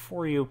symbolic link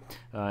for you,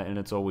 and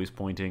it's always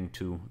pointing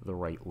to the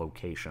right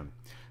location.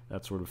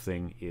 That sort of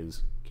thing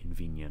is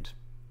convenient.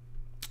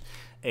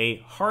 A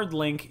hard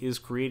link is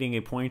creating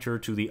a pointer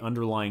to the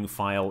underlying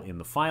file in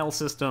the file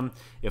system.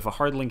 If a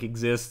hard link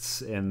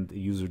exists and the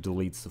user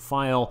deletes the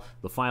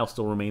file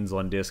still remains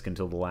on disk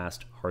until the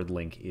last hard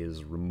link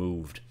is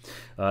removed.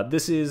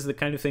 This is the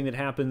kind of thing that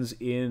happens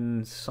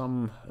in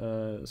some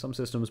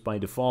systems by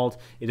default.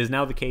 It is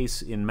now the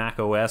case in Mac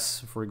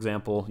OS, for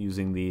example,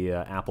 using the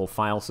Apple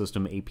file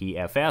system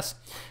APFS,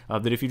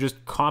 that if you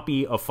just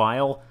copy a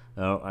file,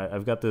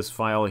 I've got this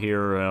file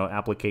here,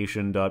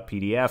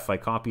 application.pdf. I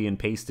copy and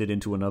paste it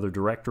into another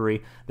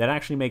directory. That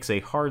actually makes a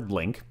hard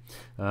link.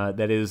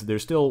 That is,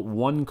 there's still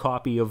one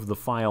copy of the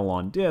file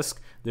on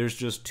disk. There's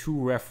just two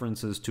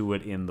references to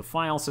it in the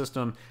file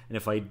system. And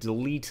if I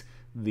delete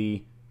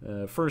the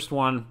first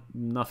one,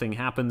 nothing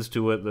happens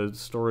to it. The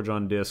storage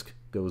on disk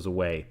goes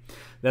away.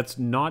 That's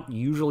not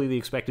usually the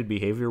expected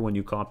behavior when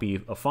you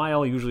copy a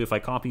file. Usually if I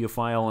copy a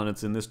file and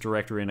it's in this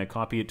directory and I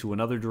copy it to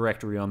another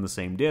directory on the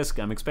same disk,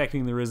 I'm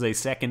expecting there is a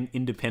second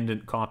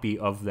independent copy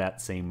of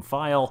that same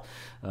file,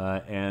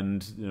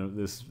 and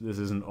this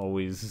isn't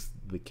always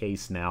the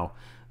case now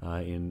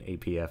in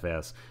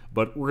APFS.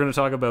 But we're going to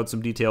talk about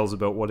some details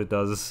about what it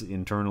does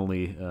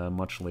internally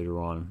much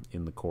later on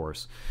in the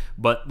course.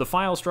 But the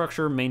file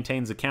structure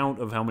maintains a count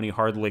of how many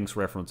hard links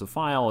reference a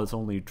file. It's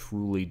only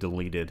truly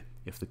deleted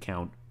if the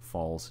count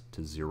falls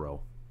to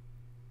 0.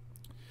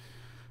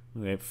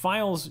 Okay,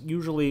 files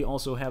usually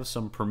also have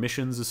some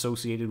permissions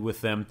associated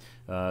with them.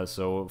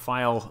 So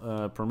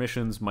file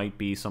permissions might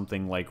be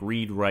something like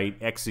read, write,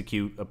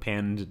 execute,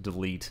 append,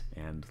 delete,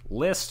 and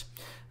list.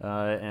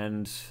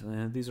 And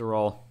these are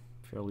all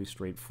fairly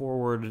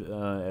straightforward,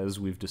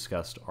 as we've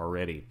discussed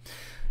already.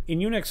 In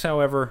Unix,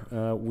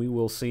 however, we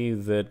will see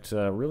that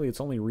really it's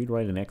only read,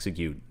 write, and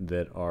execute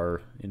that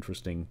are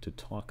interesting to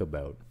talk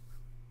about.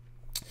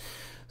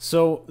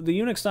 So the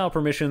Unix-style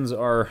permissions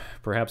are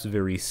perhaps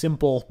very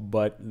simple,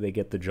 but they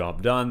get the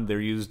job done.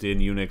 They're used in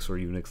Unix or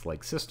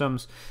Unix-like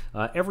systems.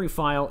 Every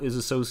file is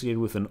associated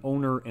with an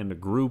owner and a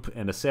group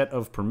and a set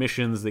of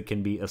permissions that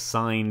can be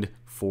assigned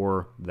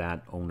for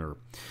that owner.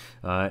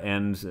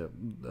 And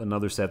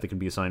another set that can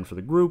be assigned for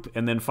the group.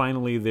 And then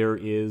finally, there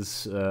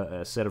is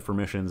a set of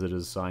permissions that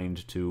is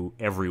assigned to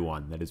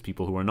everyone. That is,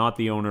 people who are not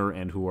the owner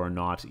and who are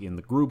not in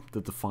the group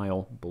that the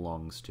file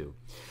belongs to.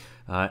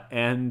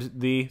 And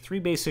the three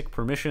basic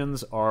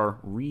permissions are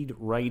read,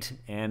 write,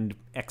 and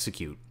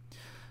execute.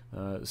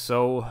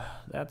 So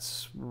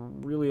that's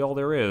really all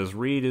there is.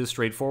 Read is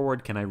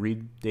straightforward. Can I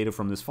read data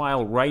from this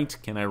file? Write,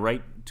 can I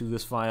write to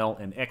this file?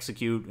 And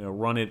execute,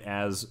 run it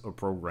as a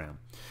program.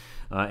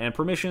 And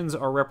permissions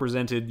are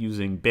represented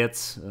using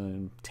bits,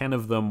 10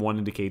 of them. 1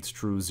 indicates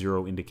true,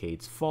 0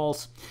 indicates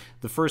false.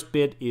 The first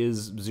bit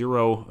is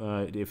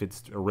 0 if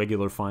it's a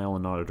regular file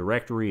and not a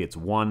directory. It's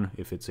 1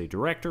 if it's a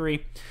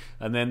directory.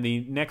 And then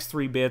the next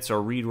 3 bits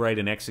are read, write,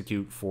 and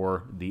execute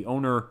for the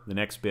owner. The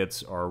next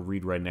bits are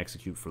read, write, and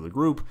execute for the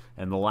group.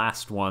 And the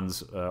last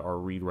ones are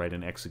read, write,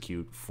 and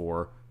execute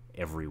for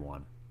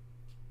everyone.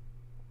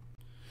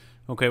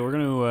 Okay, we're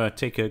going to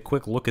take a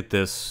quick look at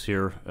this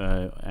here,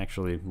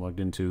 actually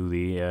logged into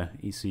the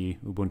EC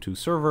Ubuntu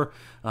server,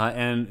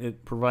 and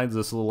it provides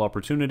us a little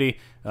opportunity.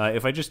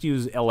 If I just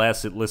use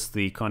ls, it lists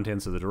the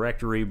contents of the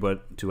directory,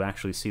 but to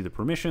actually see the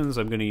permissions,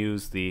 I'm going to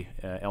use the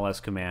ls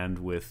command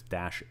with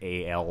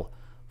 -al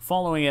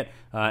following it,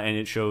 and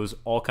it shows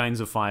all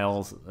kinds of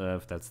files.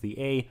 That's the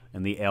A,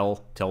 and the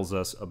L tells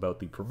us about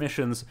the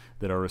permissions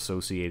that are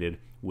associated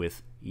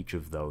with each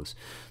of those.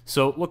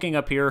 So looking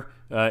up here,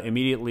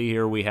 immediately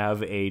here we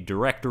have a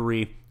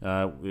directory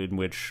in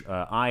which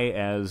I,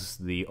 as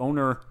the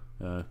owner,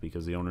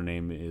 because the owner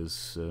name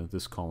is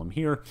this column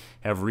here,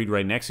 have read,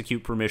 write, and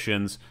execute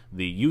permissions.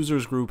 The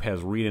users group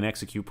has read and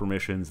execute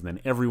permissions, and then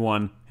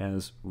everyone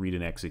has read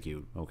and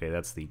execute. Okay,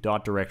 that's the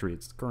dot directory.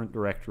 It's the current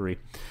directory.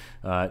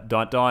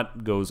 Dot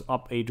dot goes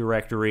up a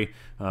directory,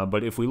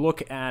 but if we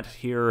look at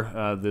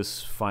here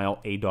this file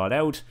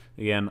a.out,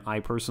 again, I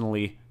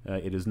personally,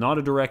 it is not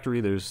a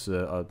directory. There's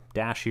a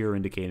dash here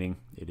indicating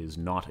it is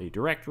not a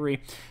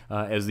directory.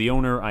 As the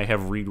owner, I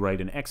have read, write,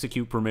 and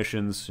execute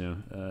permissions.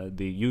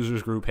 The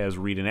users group has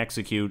read and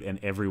execute, and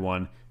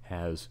everyone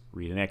has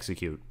read and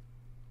execute.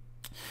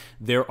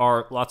 There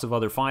are lots of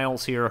other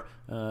files here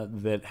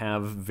that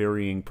have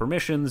varying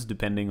permissions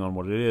depending on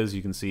what it is.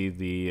 You can see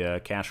the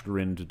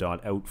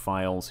cachegrind.out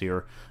files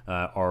here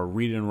are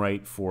read and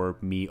write for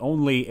me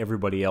only.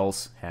 Everybody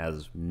else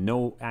has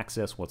no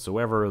access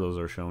whatsoever. Those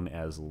are shown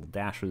as little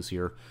dashes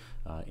here,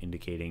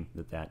 indicating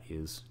that that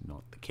is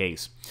not the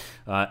case.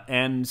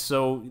 And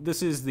so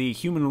this is the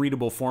human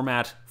readable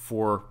format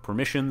for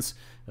permissions.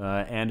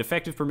 And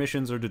effective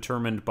permissions are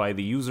determined by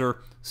the user,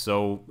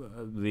 so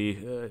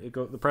the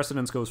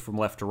precedence goes from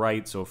left to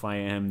right. So if I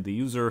am the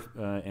user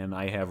and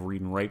I have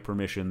read and write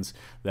permissions,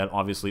 that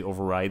obviously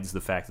overrides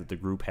the fact that the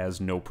group has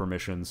no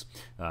permissions,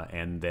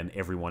 and then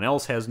everyone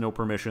else has no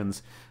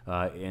permissions,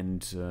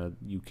 and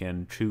you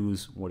can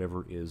choose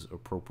whatever is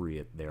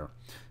appropriate there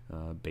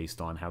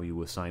based on how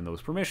you assign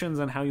those permissions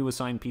and how you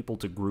assign people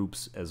to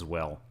groups as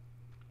well.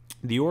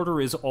 The order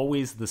is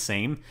always the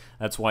same.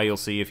 That's why you'll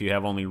see if you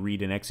have only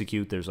read and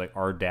execute, there's like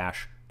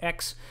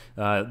R-X.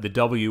 The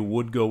W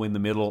would go in the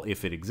middle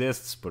if it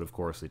exists, but of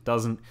course it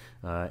doesn't,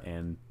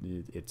 and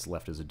it's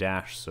left as a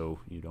dash, so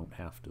you don't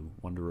have to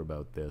wonder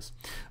about this.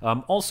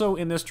 Also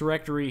in this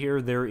directory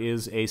here, there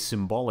is a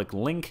symbolic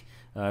link,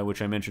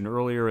 which I mentioned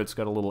earlier. It's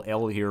got a little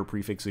L here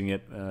prefixing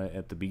it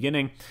at the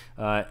beginning,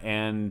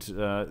 and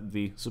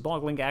the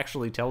symbolic link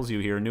actually tells you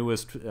here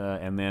newest,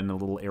 and then a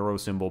little arrow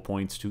symbol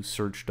points to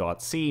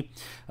search.c,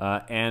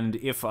 and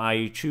if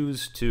I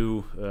choose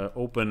to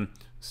open,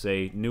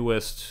 say,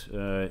 newest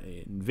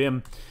in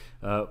Vim,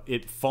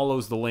 it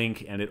follows the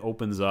link and it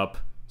opens up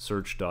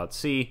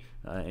search.c,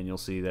 and you'll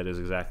see that is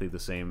exactly the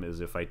same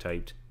as if I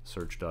typed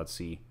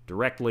search.c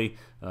directly,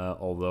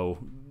 although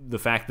the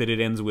fact that it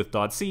ends with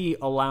 .c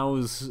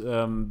allows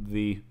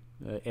the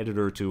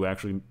editor to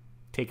actually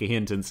take a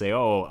hint and say,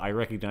 oh, I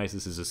recognize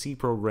this as a C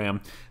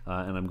program,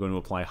 and I'm going to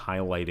apply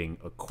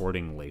highlighting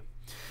accordingly.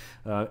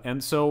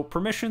 And so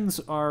permissions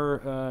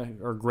are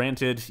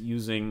granted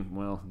using,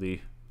 well,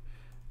 the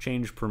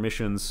change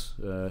permissions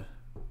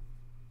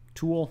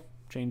tool,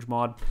 change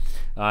mod,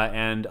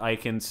 and I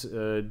can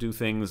do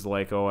things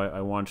like, oh,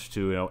 I want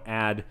to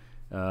add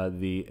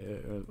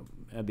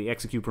the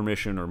execute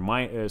permission,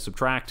 or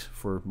subtract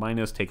for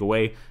minus, take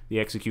away the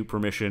execute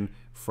permission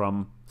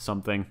from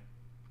something,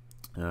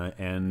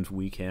 and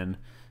we can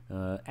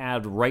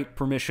add write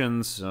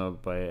permissions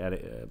by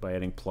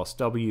adding plus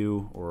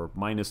W or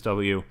minus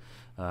W,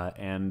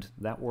 and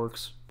that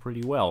works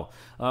pretty well.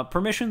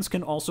 Permissions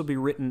can also be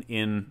written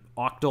in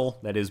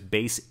octal, that is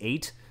base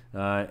 8,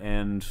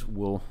 and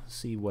we'll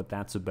see what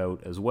that's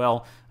about as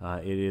well.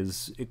 It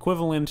is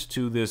equivalent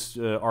to this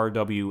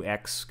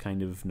RWX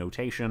kind of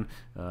notation.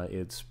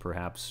 It's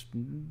perhaps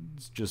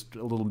just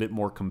a little bit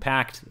more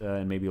compact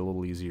and maybe a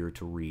little easier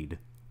to read.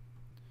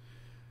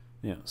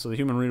 Yeah, so the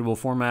human readable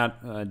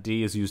format,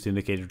 D is used to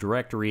indicate a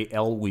directory,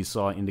 L we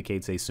saw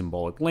indicates a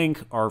symbolic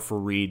link, R for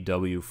read,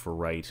 W for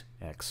write,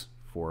 X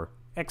for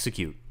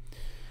execute.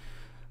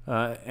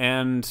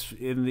 And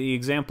in the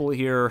example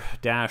here,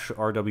 dash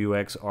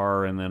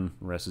RWXR, and then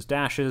the rest is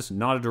dashes,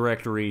 not a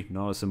directory,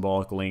 not a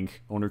symbolic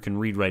link. Owner can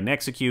read, write, and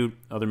execute.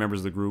 Other members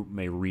of the group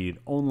may read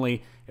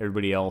only.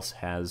 Everybody else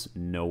has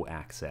no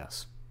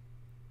access.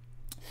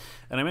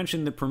 And I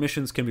mentioned that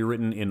permissions can be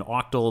written in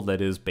octal,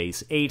 that is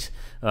base 8,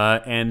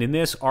 and in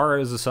this, R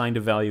is assigned a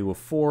value of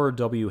 4,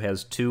 W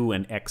has 2,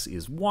 and X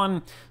is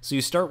 1. So you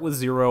start with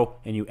 0,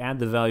 and you add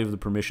the value of the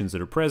permissions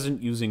that are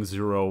present using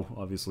 0,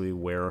 obviously,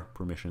 where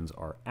permissions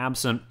are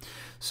absent.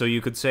 So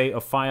you could say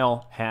a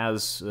file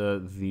has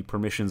the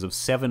permissions of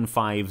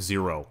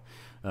 750.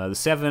 The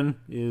 7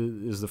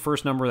 is the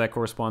first number that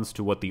corresponds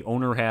to what the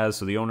owner has.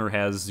 So the owner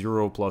has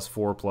 0 plus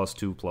 4 plus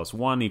 2 plus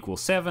 1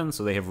 equals 7.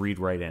 So they have read,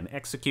 write, and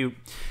execute.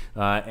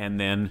 And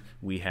then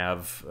we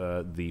have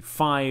the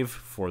 5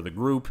 for the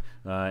group.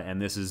 And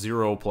this is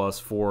 0 plus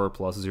 4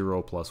 plus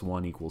 0 plus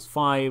 1 equals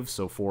 5.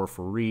 So 4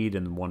 for read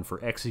and 1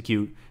 for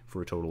execute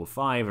for a total of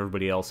 5.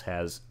 Everybody else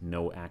has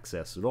no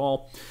access at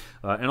all.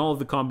 And all of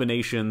the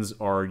combinations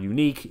are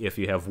unique. If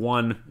you have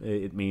 1,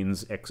 it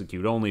means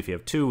execute only. If you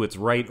have 2, it's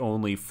write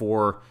only.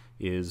 4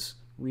 is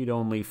read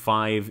only.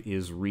 5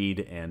 is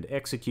read and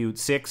execute.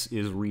 6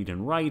 is read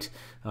and write.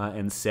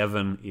 And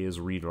 7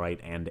 is read, write,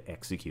 and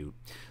execute.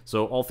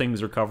 So all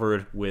things are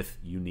covered with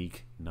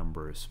unique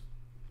numbers.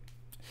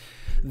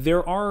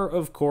 There are,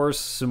 of course,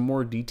 some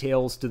more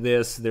details to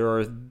this. There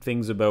are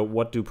things about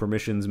what do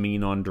permissions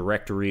mean on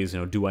directories.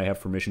 Do I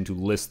have permission to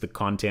list the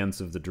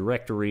contents of the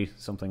directory?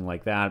 Something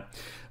like that.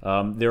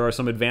 There are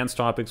some advanced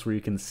topics where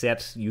you can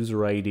set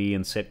user ID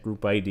and set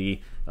group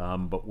ID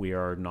but we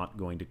are not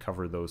going to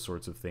cover those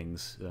sorts of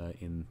things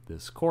in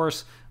this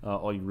course.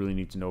 All you really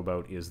need to know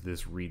about is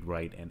this read,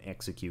 write, and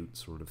execute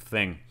sort of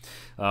thing.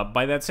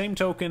 By that same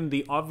token,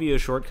 the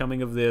obvious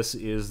shortcoming of this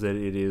is that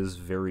it is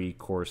very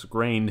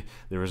coarse-grained.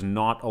 There is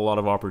not a lot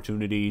of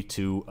opportunity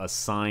to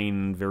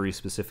assign very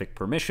specific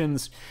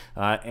permissions,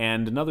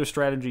 and another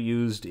strategy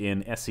used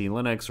in SE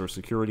Linux or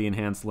Security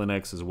Enhanced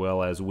Linux, as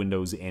well as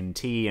Windows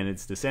NT and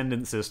its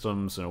descendant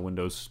systems,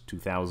 Windows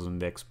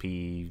 2000,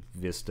 XP,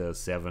 Vista,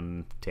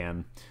 7,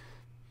 10,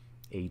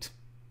 8,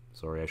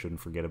 sorry, I shouldn't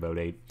forget about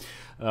 8,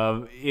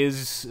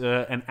 is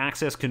an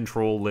access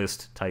control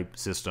list type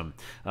system.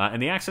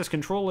 And the access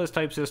control list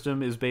type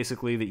system is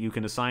basically that you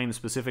can assign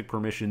specific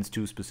permissions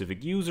to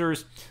specific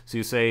users. So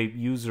you say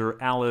user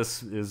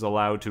Alice is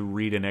allowed to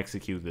read and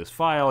execute this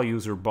file,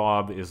 user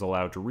Bob is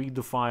allowed to read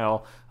the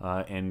file,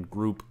 and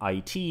group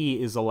IT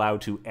is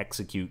allowed to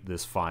execute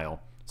this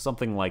file.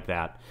 Something like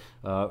that.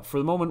 For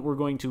the moment, we're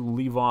going to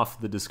leave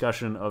off the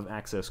discussion of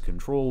access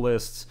control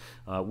lists.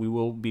 We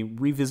will be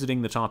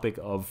revisiting the topic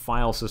of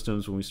file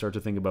systems when we start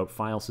to think about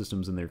file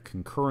systems and their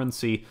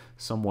concurrency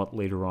somewhat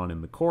later on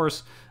in the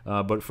course.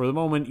 But for the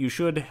moment, you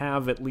should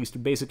have at least a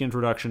basic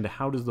introduction to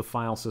how does the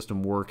file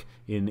system work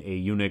in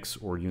a Unix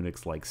or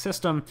Unix-like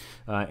system,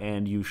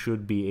 and you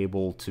should be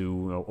able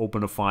to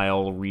open a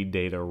file, read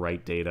data,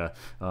 write data,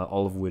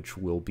 all of which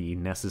will be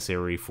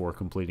necessary for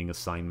completing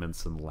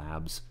assignments and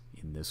labs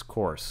in this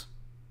course.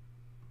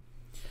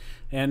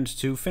 And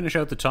to finish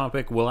out the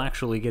topic, we'll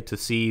actually get to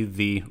see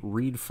the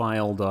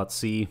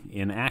readfile.c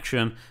in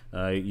action.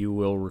 You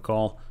will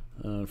recall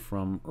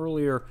from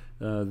earlier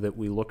that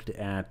we looked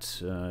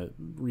at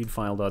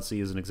readfile.c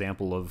as an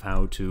example of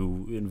how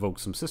to invoke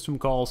some system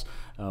calls,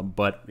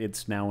 but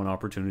it's now an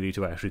opportunity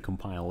to actually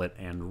compile it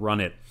and run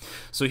it.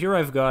 So here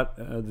I've got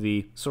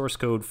the source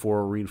code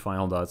for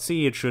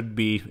readfile.c. It should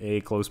be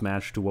a close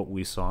match to what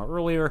we saw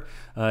earlier,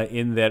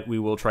 in that we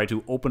will try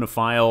to open a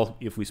file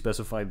if we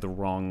specified the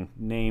wrong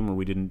name or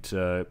we didn't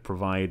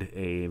provide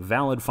a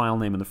valid file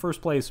name in the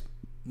first place.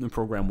 The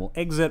program will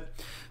exit.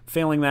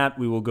 Failing that,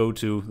 we will go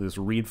to this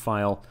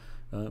readfile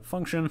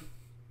function.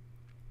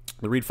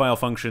 The readfile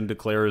function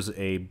declares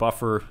a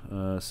buffer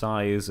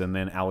size and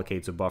then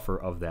allocates a buffer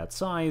of that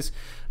size.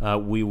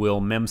 We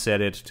will memset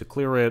it to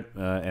clear it,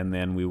 and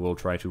then we will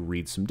try to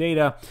read some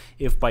data.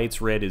 If bytes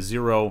read is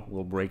 0,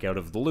 we'll break out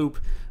of the loop,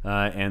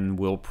 and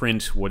we'll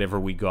print whatever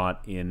we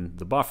got in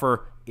the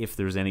buffer, if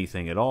there's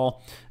anything at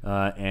all,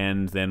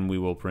 and then we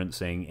will print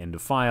saying end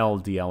of file,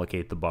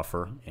 deallocate the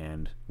buffer,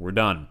 and we're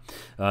done.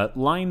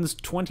 Lines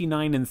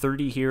 29 and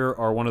 30 here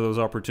are one of those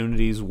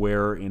opportunities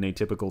where in a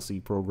typical C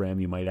program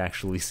you might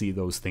actually see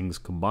those things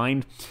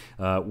combined,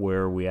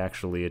 where we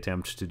actually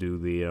attempt to do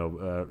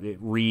the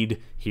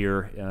read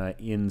here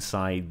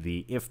inside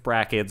the if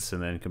brackets,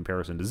 and then in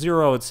comparison to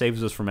 0, it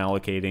saves us from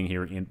allocating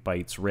here int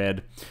bytes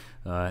read.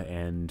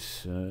 And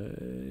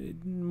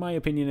in my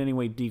opinion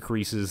anyway,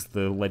 decreases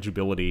the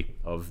legibility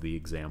of the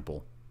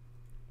example.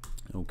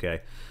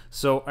 Okay,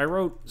 so I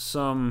wrote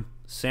some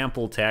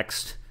sample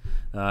text,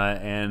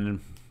 and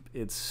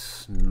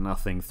it's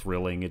nothing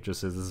thrilling. It just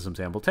says this is some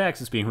sample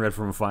text. It's being read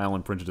from a file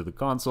and printed to the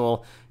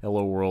console.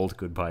 Hello world,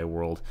 goodbye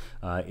world.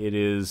 It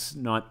is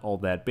not all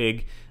that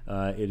big.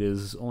 It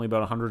is only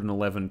about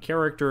 111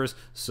 characters,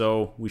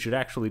 so we should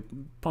actually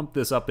pump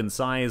this up in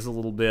size a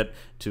little bit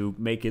to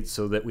make it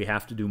so that we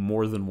have to do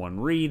more than one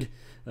read.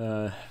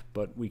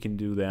 But we can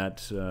do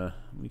that.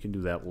 We can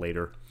do that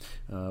later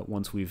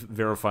once we've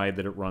verified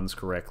that it runs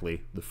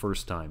correctly the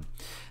first time.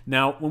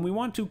 Now, when we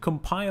want to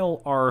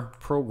compile our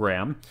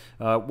program,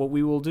 what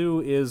we will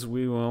do is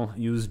we will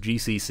use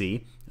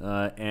GCC.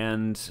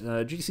 And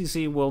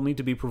GCC will need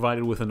to be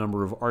provided with a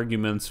number of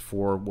arguments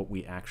for what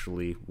we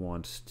actually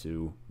want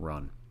to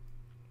run.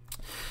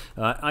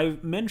 I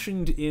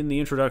mentioned in the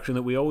introduction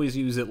that we always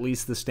use at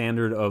least the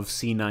standard of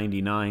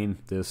C99.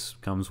 This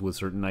comes with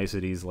certain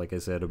niceties, like I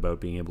said,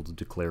 about being able to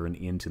declare an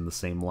int in the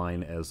same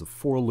line as a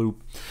for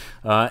loop.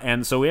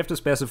 And so we have to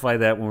specify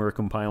that when we're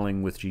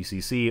compiling with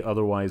GCC,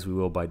 otherwise we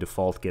will by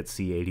default get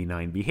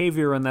C89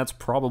 behavior, and that's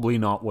probably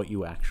not what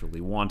you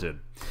actually wanted.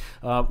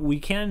 We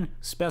can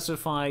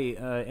specify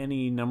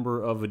any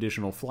number of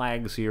additional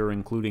flags here,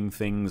 including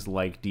things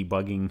like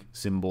debugging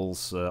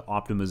symbols,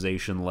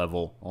 optimization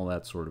level, all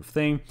that sort of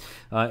thing.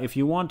 If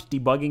you want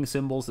debugging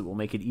symbols that will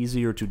make it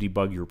easier to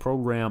debug your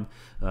program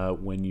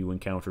when you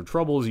encounter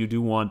troubles, you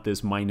do want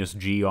this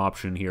 -G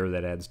option here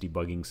that adds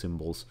debugging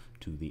symbols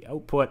to the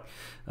output,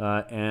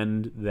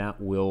 and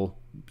that will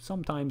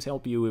sometimes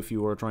help you if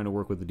you are trying to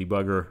work with the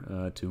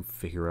debugger to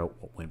figure out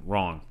what went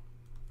wrong.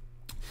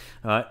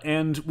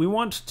 And we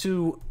want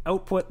to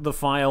output the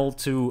file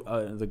to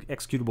the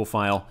executable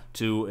file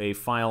to a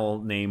file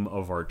name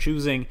of our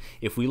choosing.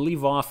 If we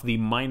leave off the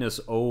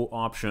 -O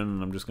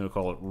option, I'm just going to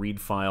call it read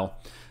file.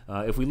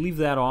 If we leave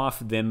that off,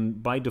 then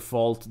by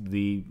default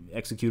the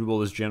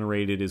executable is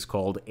generated is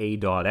called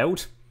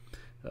a.out.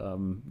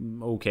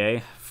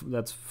 Okay,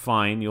 that's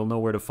fine. You'll know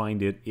where to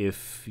find it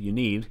if you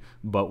need,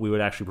 but we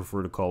would actually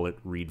prefer to call it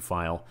read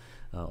file.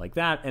 like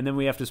that, and then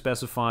we have to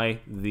specify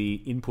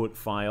the input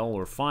file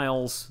or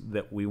files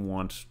that we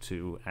want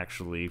to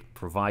actually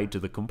provide to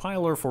the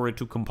compiler for it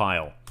to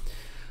compile.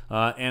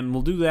 And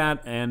we'll do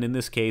that, and in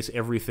this case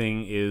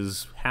everything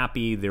is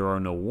happy, there are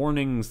no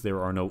warnings,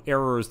 there are no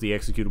errors, the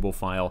executable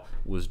file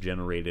was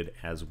generated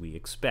as we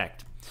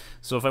expect.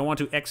 So if I want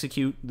to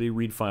execute the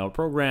read file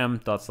program,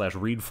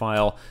 /read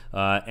file,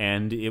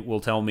 and it will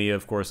tell me,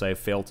 of course, I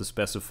failed to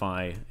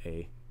specify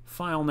a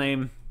file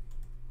name.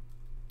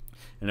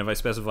 And if I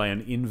specify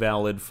an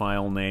invalid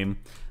file name,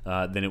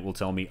 then it will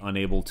tell me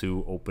unable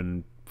to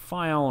open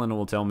file, and it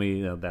will tell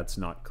me that's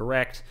not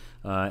correct.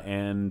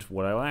 And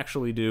what I'll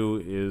actually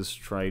do is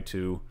try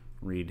to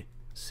read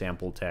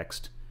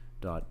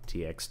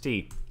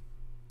sampletext.txt.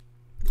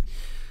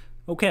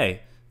 Okay.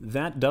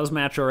 That does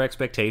match our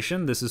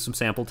expectation. This is some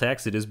sample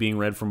text. It is being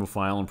read from a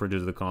file and printed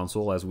to the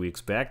console as we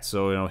expect.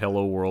 So,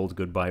 hello world,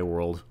 goodbye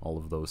world, all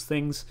of those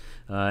things.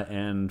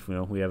 And,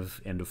 we have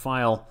end of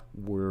file.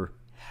 We're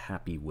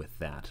happy with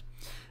that.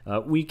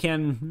 We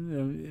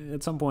can,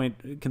 at some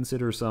point,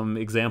 consider some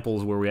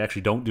examples where we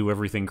actually don't do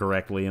everything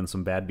correctly and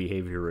some bad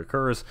behavior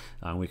occurs.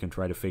 We can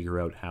try to figure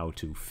out how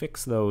to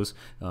fix those,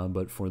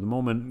 but for the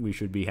moment, we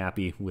should be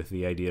happy with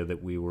the idea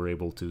that we were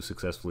able to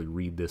successfully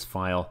read this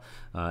file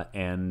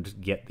and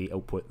get the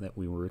output that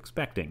we were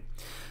expecting.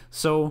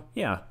 So,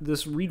 yeah,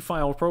 this read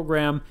file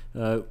program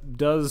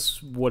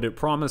does what it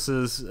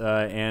promises,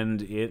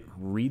 and it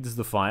reads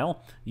the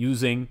file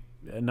using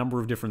a number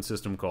of different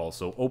system calls.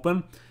 So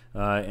open,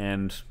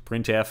 and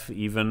printf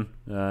even,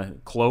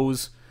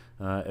 close,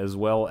 as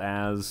well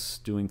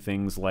as doing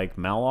things like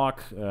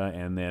malloc,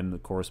 and then the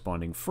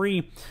corresponding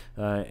free,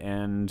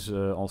 and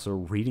also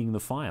reading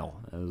the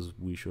file, as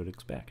we should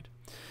expect.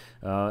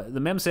 The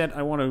memset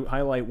I want to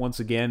highlight once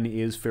again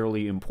is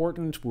fairly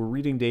important. We're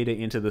reading data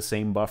into the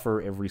same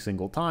buffer every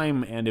single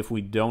time, and if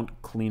we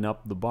don't clean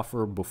up the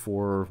buffer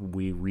before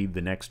we read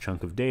the next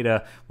chunk of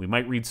data, we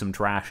might read some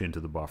trash into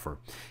the buffer,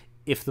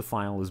 if the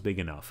file is big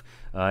enough.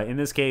 In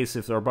this case,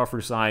 if our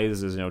buffer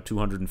size is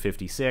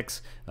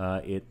 256,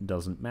 it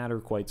doesn't matter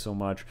quite so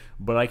much,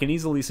 but I can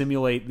easily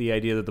simulate the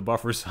idea that the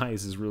buffer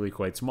size is really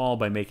quite small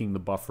by making the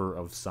buffer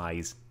of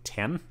size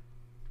 10.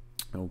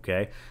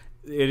 Okay.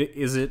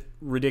 Is it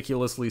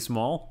ridiculously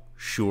small?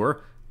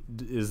 Sure.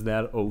 Is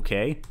that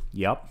okay?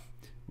 Yep.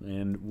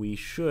 And we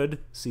should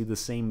see the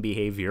same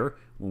behavior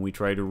when we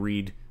try to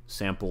read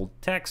sample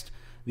text.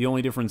 The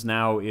only difference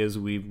now is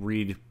we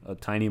read a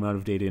tiny amount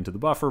of data into the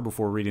buffer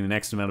before reading the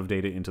next amount of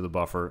data into the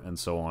buffer, and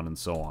so on and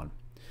so on.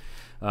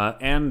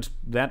 And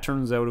that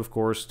turns out, of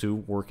course, to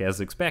work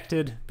as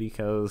expected,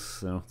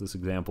 because this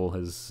example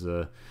has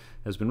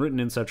been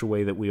written in such a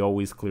way that we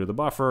always clear the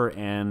buffer,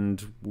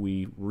 and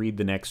we read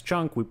the next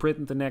chunk, we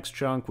print the next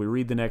chunk, we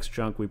read the next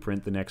chunk, we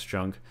print the next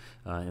chunk,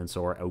 and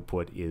so our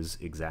output is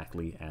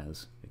exactly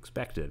as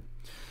expected.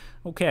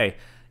 Okay.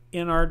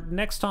 In our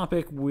next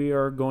topic, we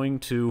are going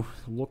to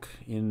look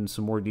in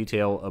some more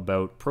detail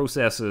about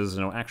processes,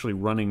 actually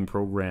running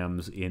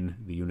programs in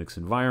the Unix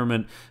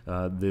environment.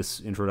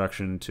 This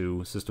introduction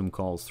to system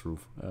calls through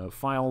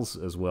files,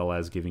 as well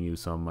as giving you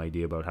some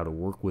idea about how to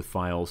work with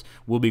files,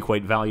 will be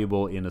quite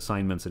valuable in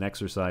assignments and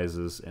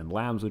exercises and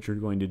labs which you're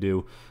going to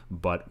do,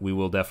 but we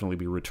will definitely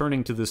be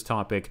returning to this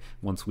topic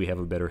once we have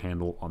a better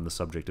handle on the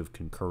subject of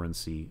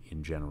concurrency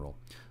in general.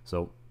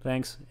 So,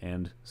 thanks,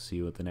 and see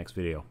you at the next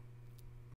video.